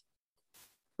worth.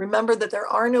 Remember that there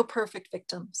are no perfect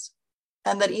victims,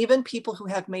 and that even people who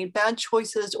have made bad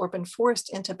choices or been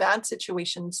forced into bad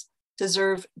situations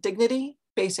deserve dignity,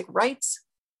 basic rights,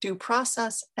 due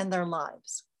process, and their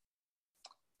lives.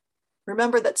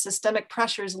 Remember that systemic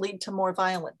pressures lead to more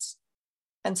violence.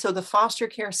 And so the foster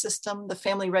care system, the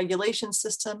family regulation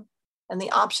system, and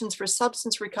the options for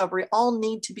substance recovery all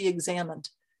need to be examined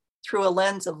through a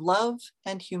lens of love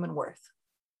and human worth.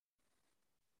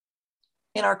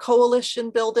 In our coalition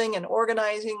building and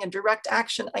organizing and direct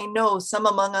action, I know some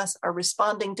among us are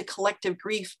responding to collective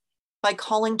grief by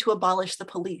calling to abolish the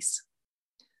police.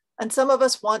 And some of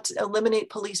us want to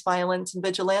eliminate police violence and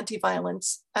vigilante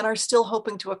violence and are still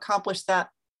hoping to accomplish that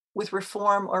with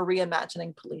reform or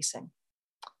reimagining policing.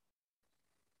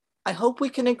 I hope we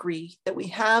can agree that we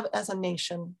have, as a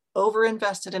nation,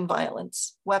 overinvested in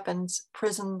violence, weapons,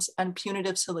 prisons, and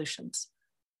punitive solutions.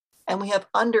 And we have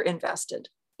underinvested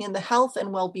in the health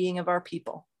and well-being of our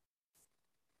people.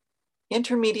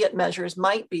 Intermediate measures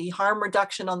might be harm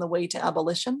reduction on the way to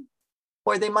abolition,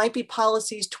 or they might be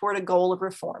policies toward a goal of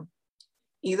reform.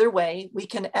 Either way, we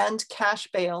can end cash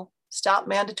bail, stop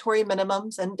mandatory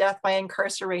minimums and death by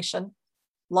incarceration,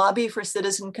 lobby for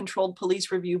citizen-controlled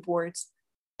police review boards,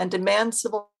 and demand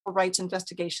civil rights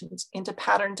investigations into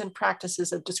patterns and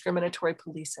practices of discriminatory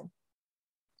policing.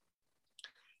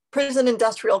 Prison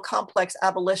industrial complex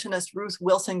abolitionist Ruth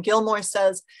Wilson Gilmore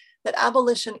says that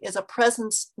abolition is a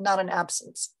presence, not an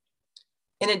absence.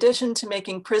 In addition to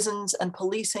making prisons and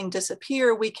policing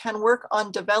disappear, we can work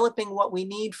on developing what we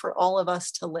need for all of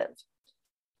us to live.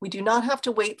 We do not have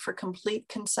to wait for complete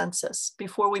consensus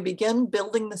before we begin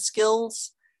building the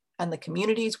skills and the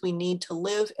communities we need to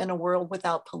live in a world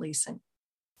without policing.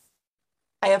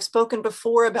 I have spoken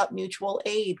before about mutual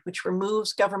aid, which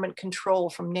removes government control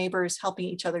from neighbors helping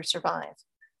each other survive.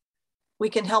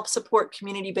 We can help support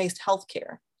community-based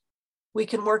healthcare. We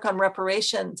can work on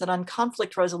reparations and on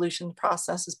conflict resolution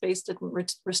processes based in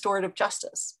restorative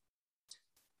justice.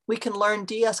 We can learn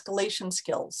de-escalation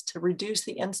skills to reduce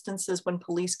the instances when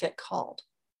police get called.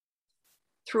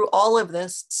 Through all of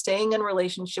this, staying in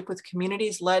relationship with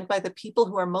communities led by the people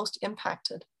who are most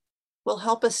impacted will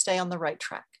help us stay on the right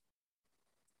track.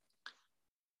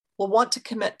 We'll want to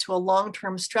commit to a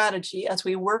long-term strategy as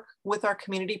we work with our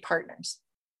community partners.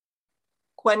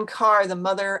 Gwen Carr, the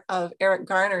mother of Eric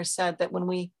Garner, said that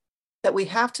we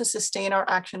have to sustain our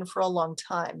action for a long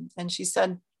time. And she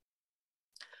said,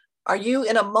 "Are you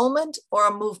in a moment or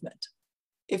a movement?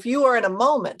 If you are in a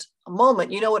moment,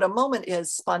 you know what a moment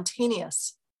is,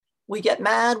 spontaneous. We get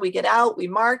mad, we get out, we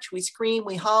march, we scream,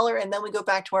 we holler, and then we go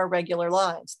back to our regular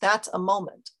lives. That's a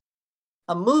moment.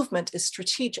 A movement is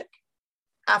strategic.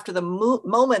 After the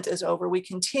moment is over, we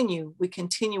continue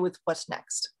with what's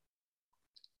next."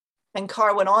 And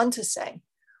Carr went on to say,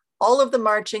 all of the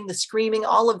marching, the screaming,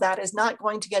 all of that is not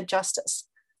going to get justice.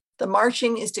 The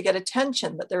marching is to get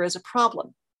attention that there is a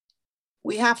problem.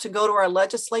 We have to go to our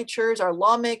legislatures, our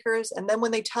lawmakers, and then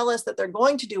when they tell us that they're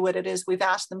going to do what it is we've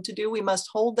asked them to do, we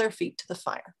must hold their feet to the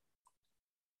fire.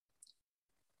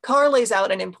 Carr lays out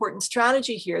an important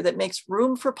strategy here that makes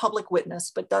room for public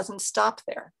witness, but doesn't stop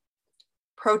there.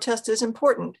 Protest is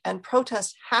important, and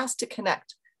protest has to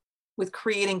connect with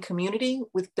creating community,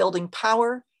 with building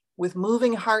power, with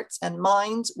moving hearts and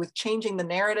minds, with changing the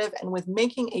narrative, and with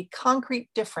making a concrete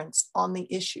difference on the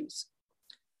issues.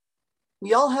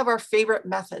 We all have our favorite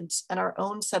methods and our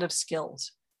own set of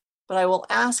skills, but I will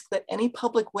ask that any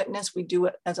public witness we do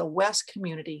it as a West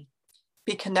community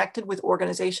be connected with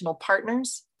organizational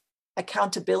partners,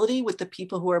 accountability with the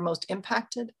people who are most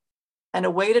impacted, and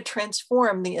a way to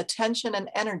transform the attention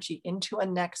and energy into a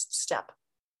next step.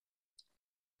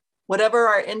 Whatever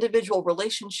our individual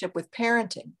relationship with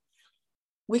parenting,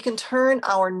 we can turn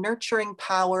our nurturing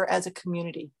power as a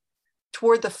community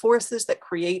toward the forces that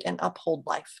create and uphold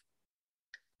life.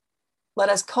 Let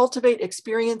us cultivate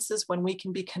experiences when we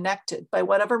can be connected by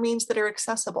whatever means that are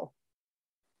accessible.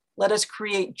 Let us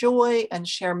create joy and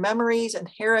share memories and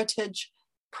heritage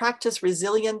practice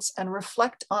resilience, and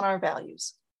reflect on our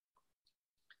values.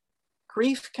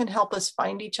 Grief can help us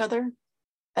find each other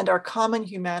and our common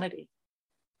humanity.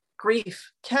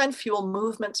 Grief can fuel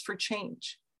movements for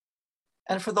change.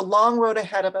 And for the long road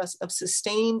ahead of us of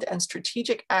sustained and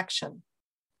strategic action,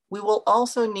 we will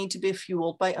also need to be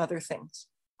fueled by other things.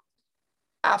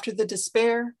 After the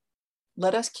despair,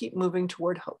 let us keep moving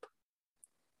toward hope.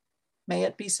 May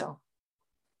it be so.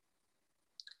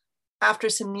 After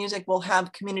some music, we'll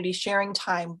have community sharing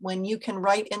time when you can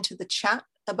write into the chat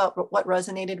about what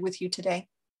resonated with you today.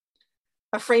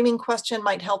 A framing question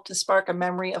might help to spark a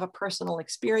memory of a personal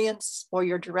experience or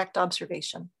your direct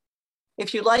observation.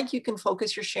 If you like, you can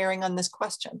focus your sharing on this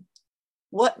question.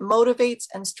 What motivates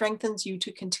and strengthens you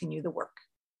to continue the work?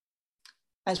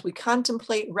 As we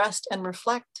contemplate, rest, and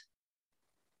reflect,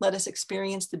 let us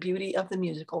experience the beauty of the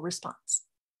musical response.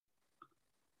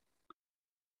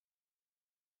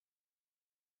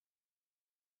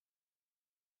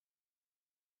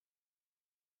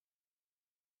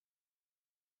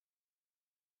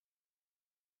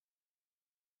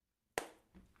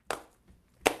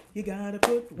 You gotta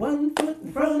put one foot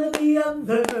in front of the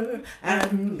other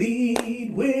and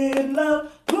lead with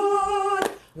love. Put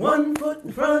one foot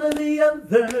in front of the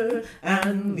other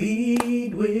and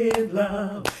lead with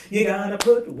love. You gotta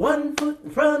put one foot in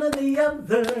front of the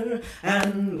other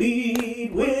and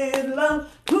lead with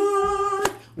love.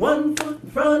 Put one foot in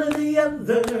front of the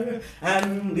other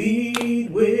and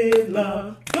lead with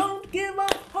love. Don't give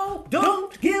up hope.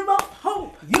 Don't give up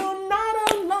hope. You're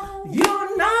not alone.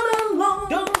 You're not alone.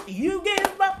 Don't you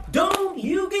give up. Don't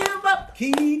you give up.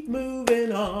 Keep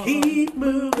moving on. Keep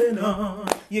moving on.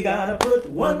 You gotta put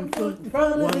one foot in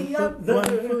front of the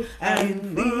other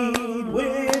and lead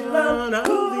with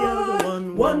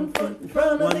love. One foot in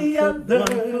front of the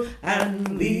other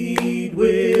and lead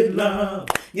with love.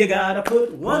 You gotta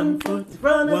put one foot in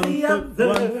front of the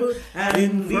other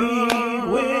and lead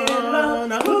with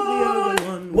love.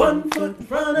 One foot in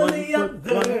front of the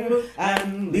other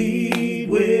and lead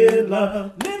with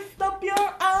love. Lift up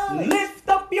your eyes. Lift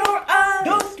up your eyes.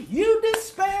 Don't you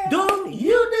despair. Don't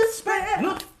you despair.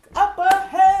 Look up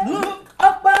ahead. Look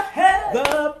up ahead.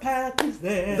 The path is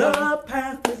there. The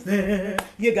path is there.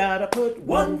 You gotta put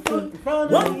one foot in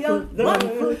front of the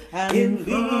other and lead with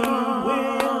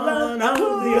love.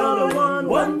 The other one.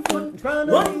 One foot in front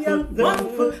of the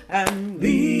other and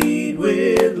lead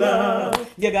with love.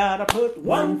 You gotta put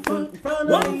one foot in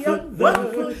front of the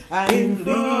other and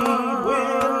lead with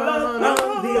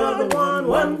love. The other one.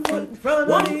 One foot in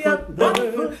front of the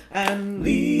other and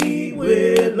lead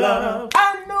with love.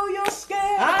 I know you're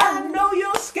scared. I know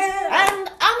you're scared. And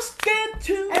I'm scared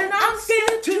too. And I'm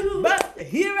scared too. But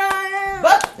here I am.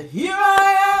 But here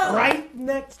I am. Right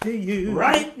next to you.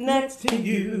 Right next to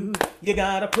you. You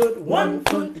gotta put one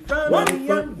foot in front of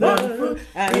the other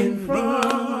and lead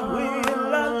with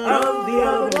love. The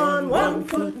other one. One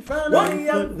foot in front of the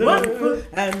other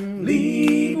and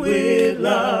lead with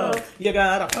love. You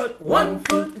gotta put one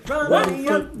foot in front of the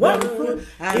other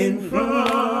and lead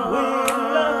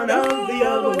with love. The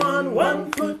other one.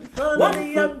 One foot in front of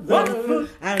the other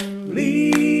and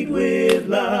lead with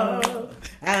love.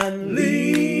 And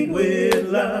lead with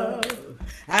love.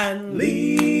 And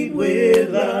lead with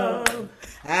love.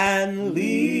 And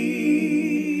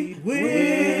lead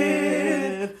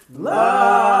with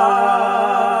love.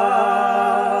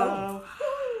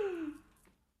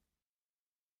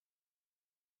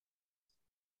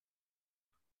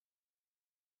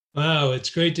 Wow, it's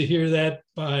great to hear that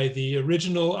by the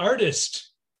original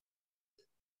artist.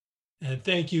 And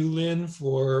thank you, Lynn,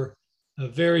 for a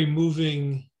very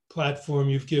moving platform.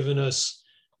 You've given us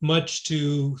much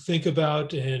to think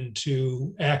about and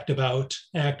to act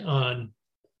on.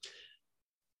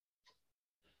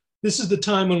 This is the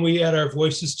time when we add our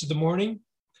voices to the morning,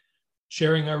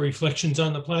 sharing our reflections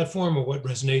on the platform or what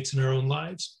resonates in our own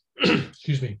lives.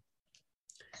 Excuse me.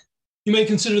 You may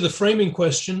consider the framing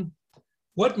question,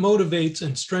 what motivates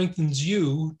and strengthens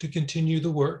you to continue the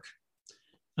work?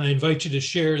 I invite you to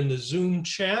share in the Zoom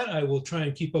chat. I will try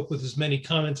and keep up with as many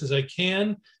comments as I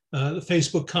can. The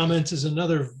Facebook comments is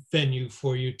another venue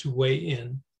for you to weigh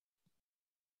in.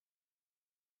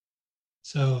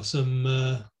 So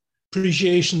some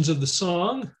appreciations of the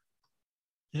song.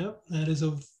 Yep, that is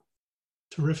a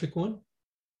terrific one.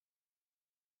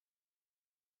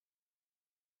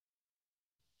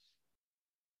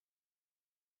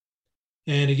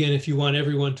 And again, if you want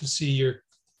everyone to see your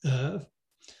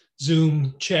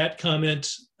Zoom chat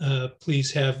comments,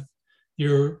 please have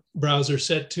your browser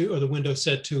set to, or the window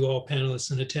set to all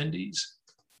panelists and attendees.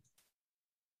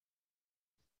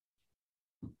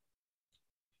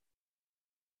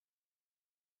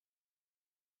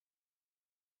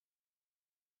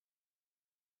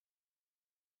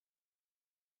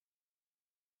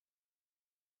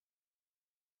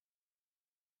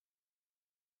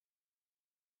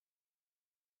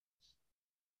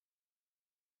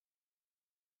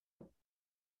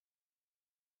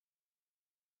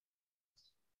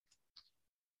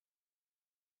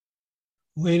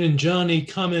 Wayne and Johnny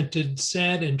commented,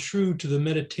 sad and true to the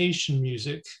meditation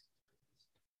music.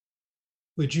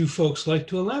 Would you folks like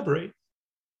to elaborate?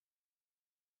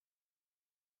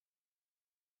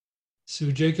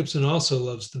 Sue Jacobson also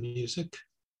loves the music.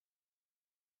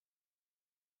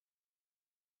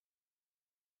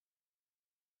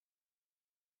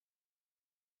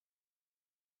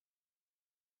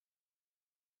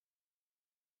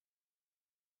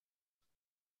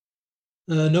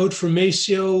 A note from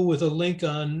Maceo with a link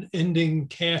on ending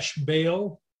cash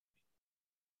bail.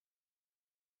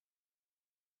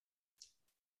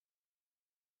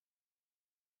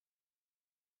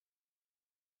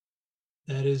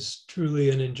 That is truly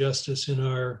an injustice in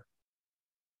our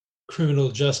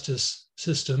criminal justice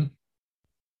system.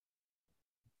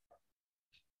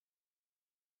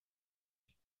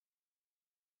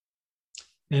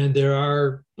 And there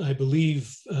are, I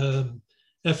believe,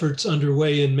 efforts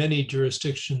underway in many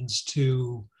jurisdictions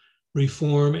to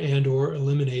reform and or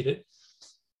eliminate it.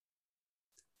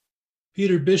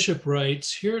 Peter Bishop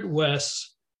writes, here at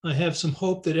Wes, I have some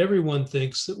hope that everyone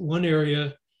thinks that one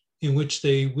area in which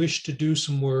they wish to do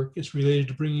some work is related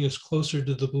to bringing us closer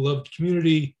to the beloved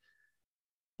community,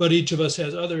 but each of us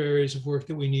has other areas of work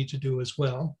that we need to do as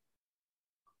well.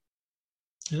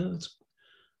 Yeah,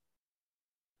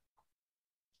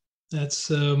 that's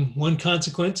one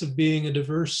consequence of being a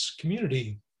diverse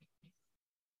community.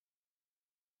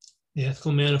 The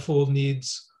Ethical Manifold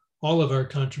needs all of our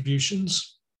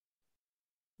contributions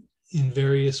in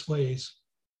various ways.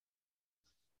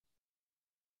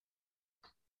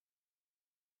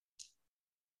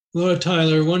 Laura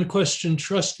Tyler, one question,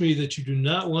 trust me, that you do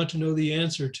not want to know the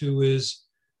answer to is,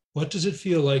 what does it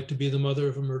feel like to be the mother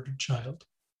of a murdered child?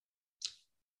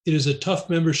 It is a tough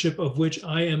membership of which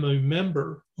I am a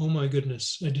member. Oh my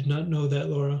goodness, I did not know that,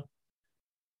 Laura.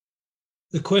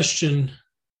 The question,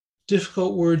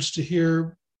 difficult words to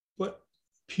hear, but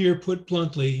here put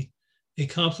bluntly, a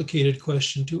complicated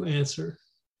question to answer.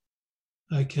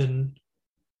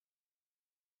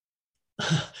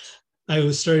 I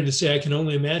was starting to say I can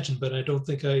only imagine, but I don't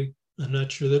think I'm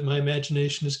not sure that my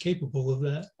imagination is capable of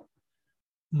that.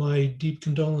 My deep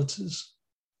condolences.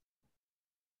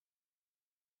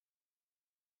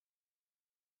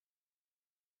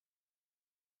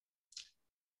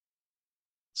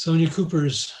 Sonia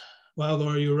Cooper's, wow,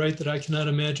 Laura, you're right that I cannot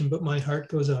imagine, but my heart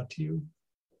goes out to you.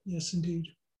 Yes, indeed.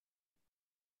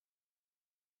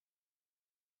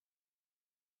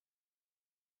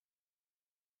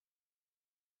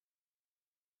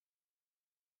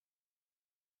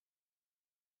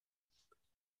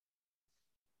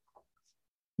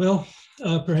 Well,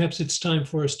 perhaps it's time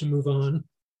for us to move on.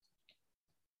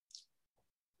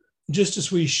 Just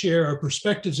as we share our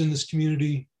perspectives in this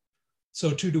community,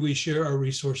 so too do we share our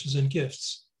resources and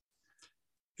gifts.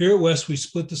 Here at Wes, we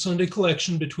split the Sunday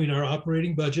collection between our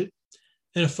operating budget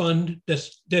and a fund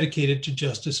that's dedicated to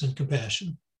justice and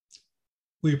compassion.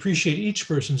 We appreciate each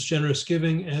person's generous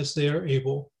giving as they are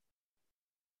able.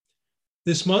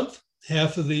 This month,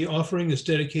 half of the offering is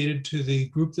dedicated to the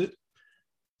group that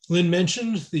Lynn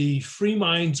mentioned, the Free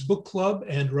Minds Book Club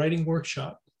and Writing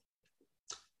Workshop.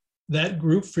 That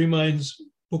group, Free Minds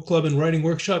Book Club and Writing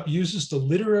Workshop, uses the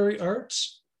literary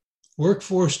arts,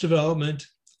 workforce development,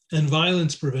 and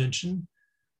violence prevention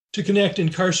to connect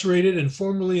incarcerated and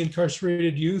formerly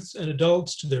incarcerated youth and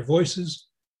adults to their voices,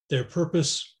 their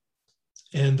purpose,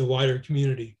 and the wider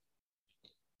community.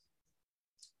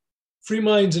 Free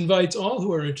Minds invites all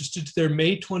who are interested to their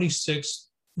May 26th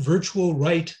virtual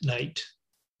Write Night.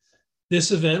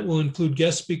 This event will include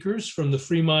guest speakers from the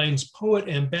Free Minds Poet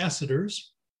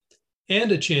Ambassadors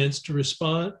and a chance to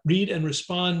read and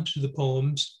respond to the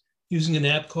poems using an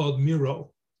app called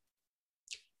Miro.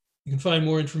 You can find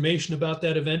more information about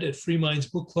that event at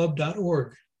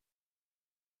freemindsbookclub.org.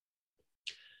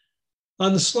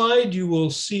 On the slide, you will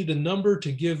see the number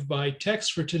to give by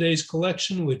text for today's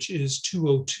collection, which is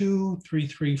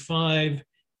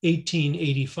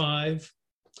 202-335-1885.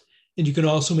 And you can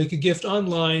also make a gift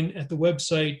online at the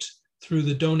website through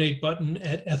the donate button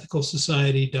at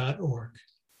ethicalsociety.org.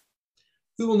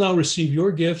 We will now receive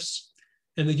your gifts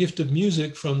and the gift of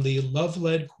music from the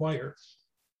Love-Led Choir.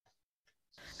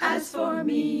 As for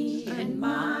me and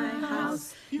my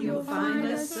house, you'll find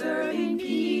us serving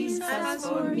peace. As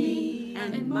for me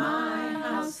and my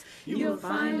house, you'll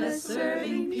find us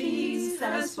serving peace.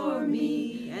 As for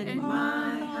me and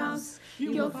my house,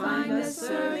 you'll find us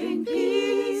serving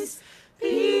peace.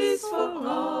 Peace for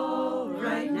all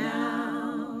right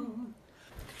now.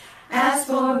 As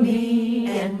for me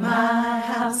and my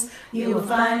house, you'll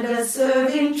find us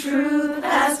serving truth.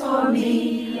 As for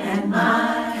me and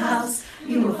my house,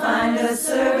 you will find us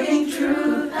serving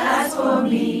truth. As for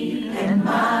me and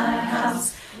my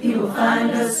house, you will find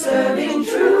us serving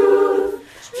truth,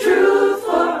 truth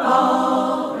for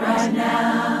all right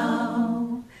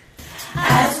now.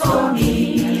 As for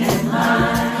me and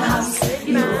my house,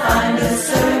 you will find us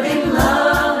serving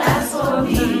love. As for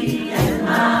me and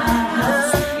my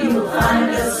house, you will find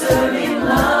us serving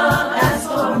love. As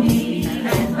for me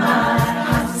and my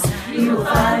house, you will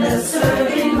find us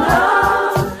serving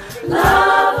love,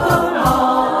 love for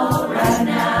all right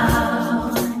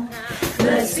now.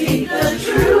 Let's speak the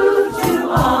truth to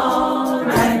all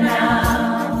right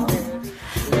now.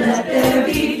 Let there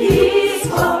be peace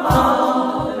for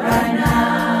all right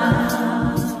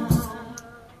now.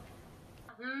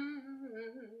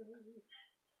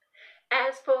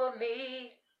 As for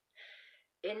me,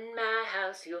 in my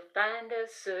house you'll find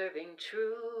us serving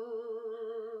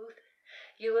truth.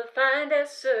 You will find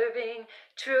us serving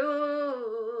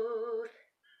truth.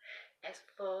 As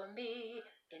for me,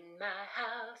 in my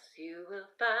house you will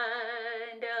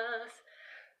find us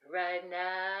right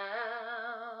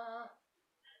now.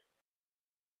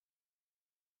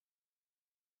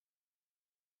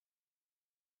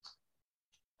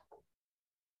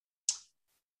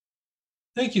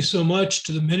 Thank you so much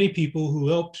to the many people who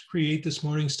helped create this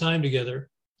morning's time together.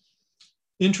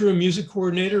 Interim music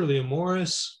coordinator Leah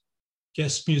Morris,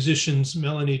 guest musicians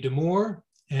Melanie DeMoore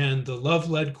and the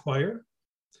Love-Led Choir,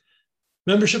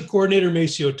 membership coordinator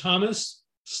Maceo Thomas,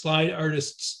 slide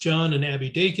artists John and Abby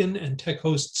Dakin, and tech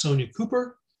host Sonia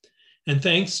Cooper, and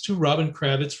thanks to Robin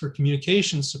Kravitz for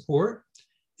communication support,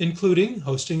 including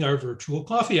hosting our virtual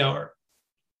coffee hour.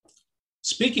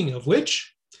 Speaking of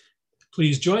which,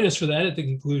 please join us for that at the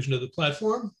conclusion of the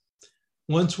platform.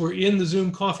 Once we're in the Zoom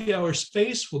coffee hour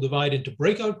space, we'll divide into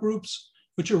breakout groups,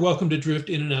 which you're welcome to drift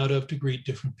in and out of to greet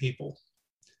different people.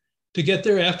 To get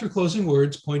there after closing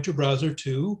words, point your browser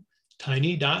to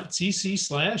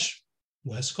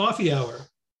tiny.cc/West Coffee Hour.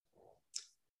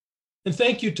 And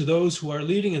thank you to those who are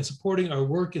leading and supporting our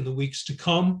work in the weeks to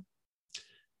come.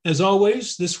 As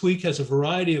always, this week has a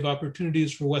variety of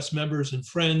opportunities for West members and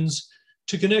friends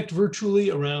to connect virtually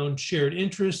around shared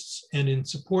interests and in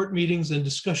support meetings and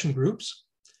discussion groups,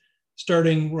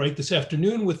 starting right this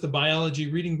afternoon with the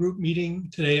biology reading group meeting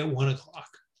today at 1 o'clock.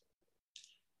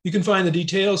 You can find the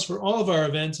details for all of our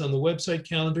events on the website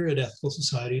calendar at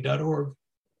ethicalsociety.org.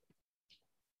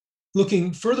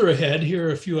 Looking further ahead, here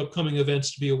are a few upcoming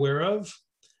events to be aware of.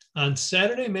 On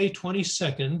Saturday, May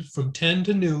 22nd, from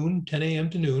 10 a.m.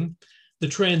 to noon, the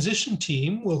transition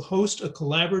team will host a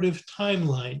collaborative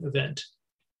timeline event.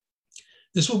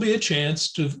 This will be a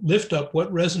chance to lift up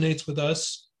what resonates with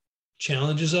us,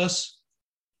 challenges us,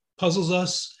 puzzles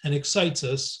us, and excites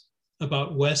us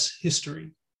about Wes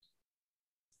history.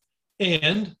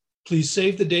 And please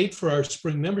save the date for our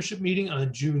spring membership meeting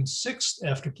on June 6th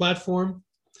after platform.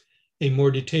 A more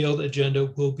detailed agenda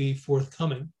will be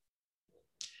forthcoming.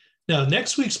 Now,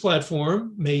 next week's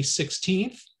platform, May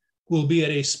 16th, will be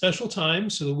at a special time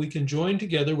so that we can join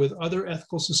together with other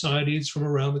ethical societies from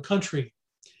around the country.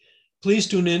 Please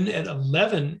tune in at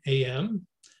 11 a.m.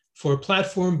 for a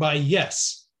platform by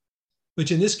Yes,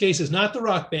 which in this case is not the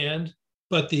rock band,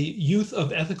 but the Youth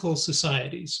of Ethical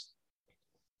Societies.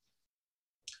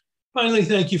 Finally,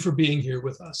 thank you for being here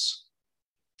with us.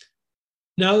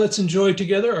 Now let's enjoy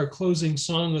together our closing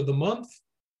song of the month,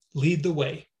 Lead the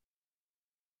Way.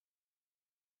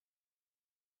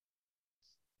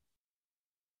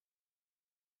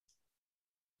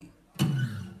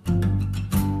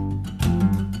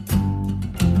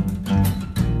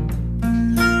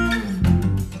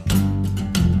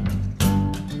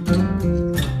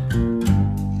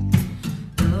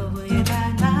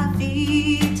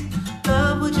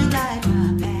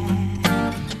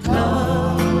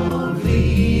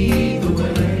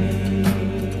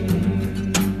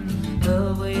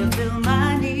 The way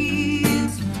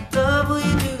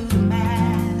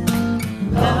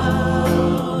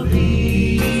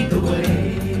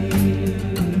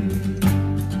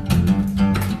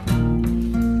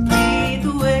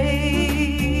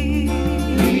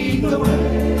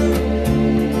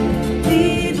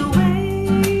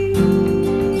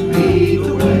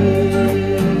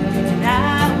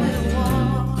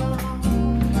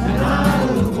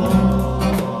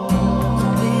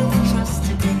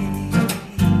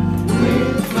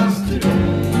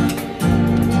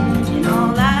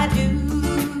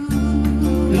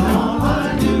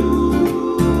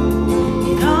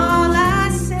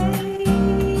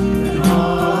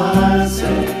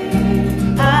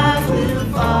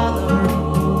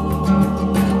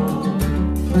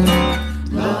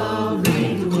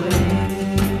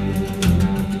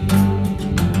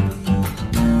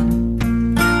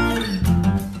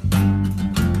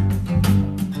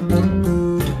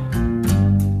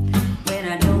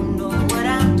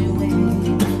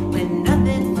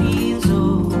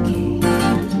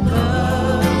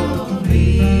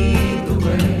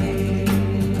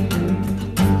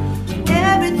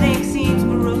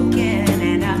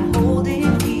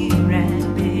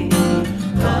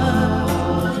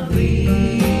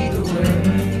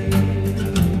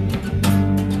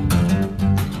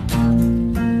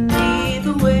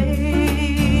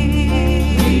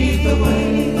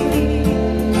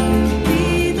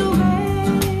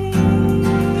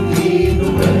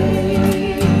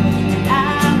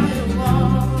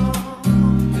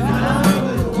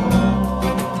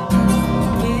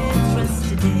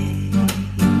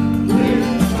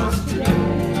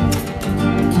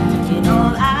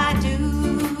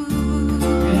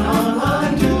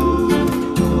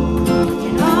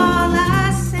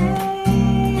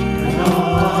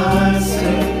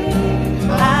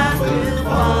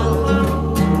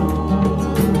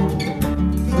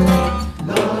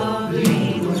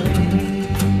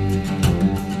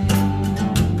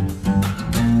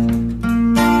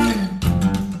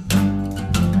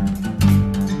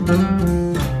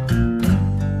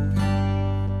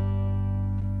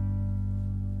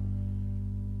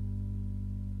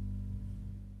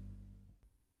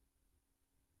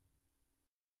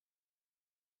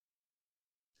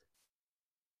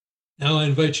Now I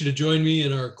invite you to join me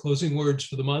in our closing words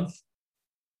for the month.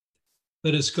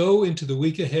 Let us go into the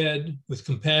week ahead with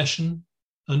compassion,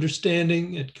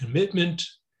 understanding, and commitment,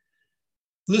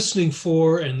 listening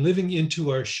for and living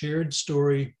into our shared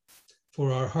story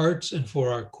for our hearts and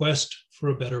for our quest for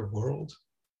a better world.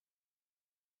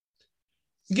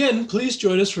 Again, please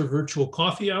join us for virtual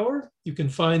coffee hour. You can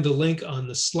find the link on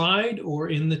the slide or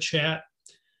in the chat,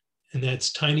 and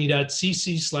that's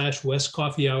tiny.cc/West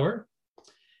Coffee Hour.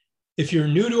 If you're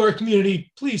new to our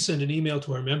community, please send an email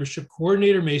to our membership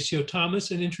coordinator, Maceo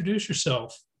Thomas, and introduce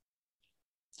yourself.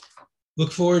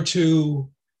 Look forward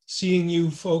to seeing you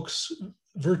folks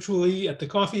virtually at the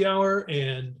coffee hour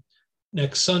and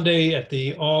next Sunday at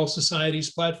the All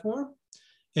Societies platform.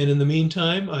 And in the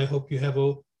meantime, I hope you have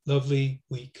a lovely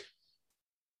week.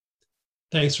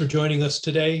 Thanks for joining us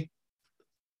today.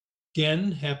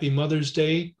 Again, happy Mother's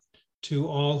Day to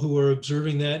all who are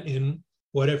observing that in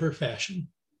whatever fashion.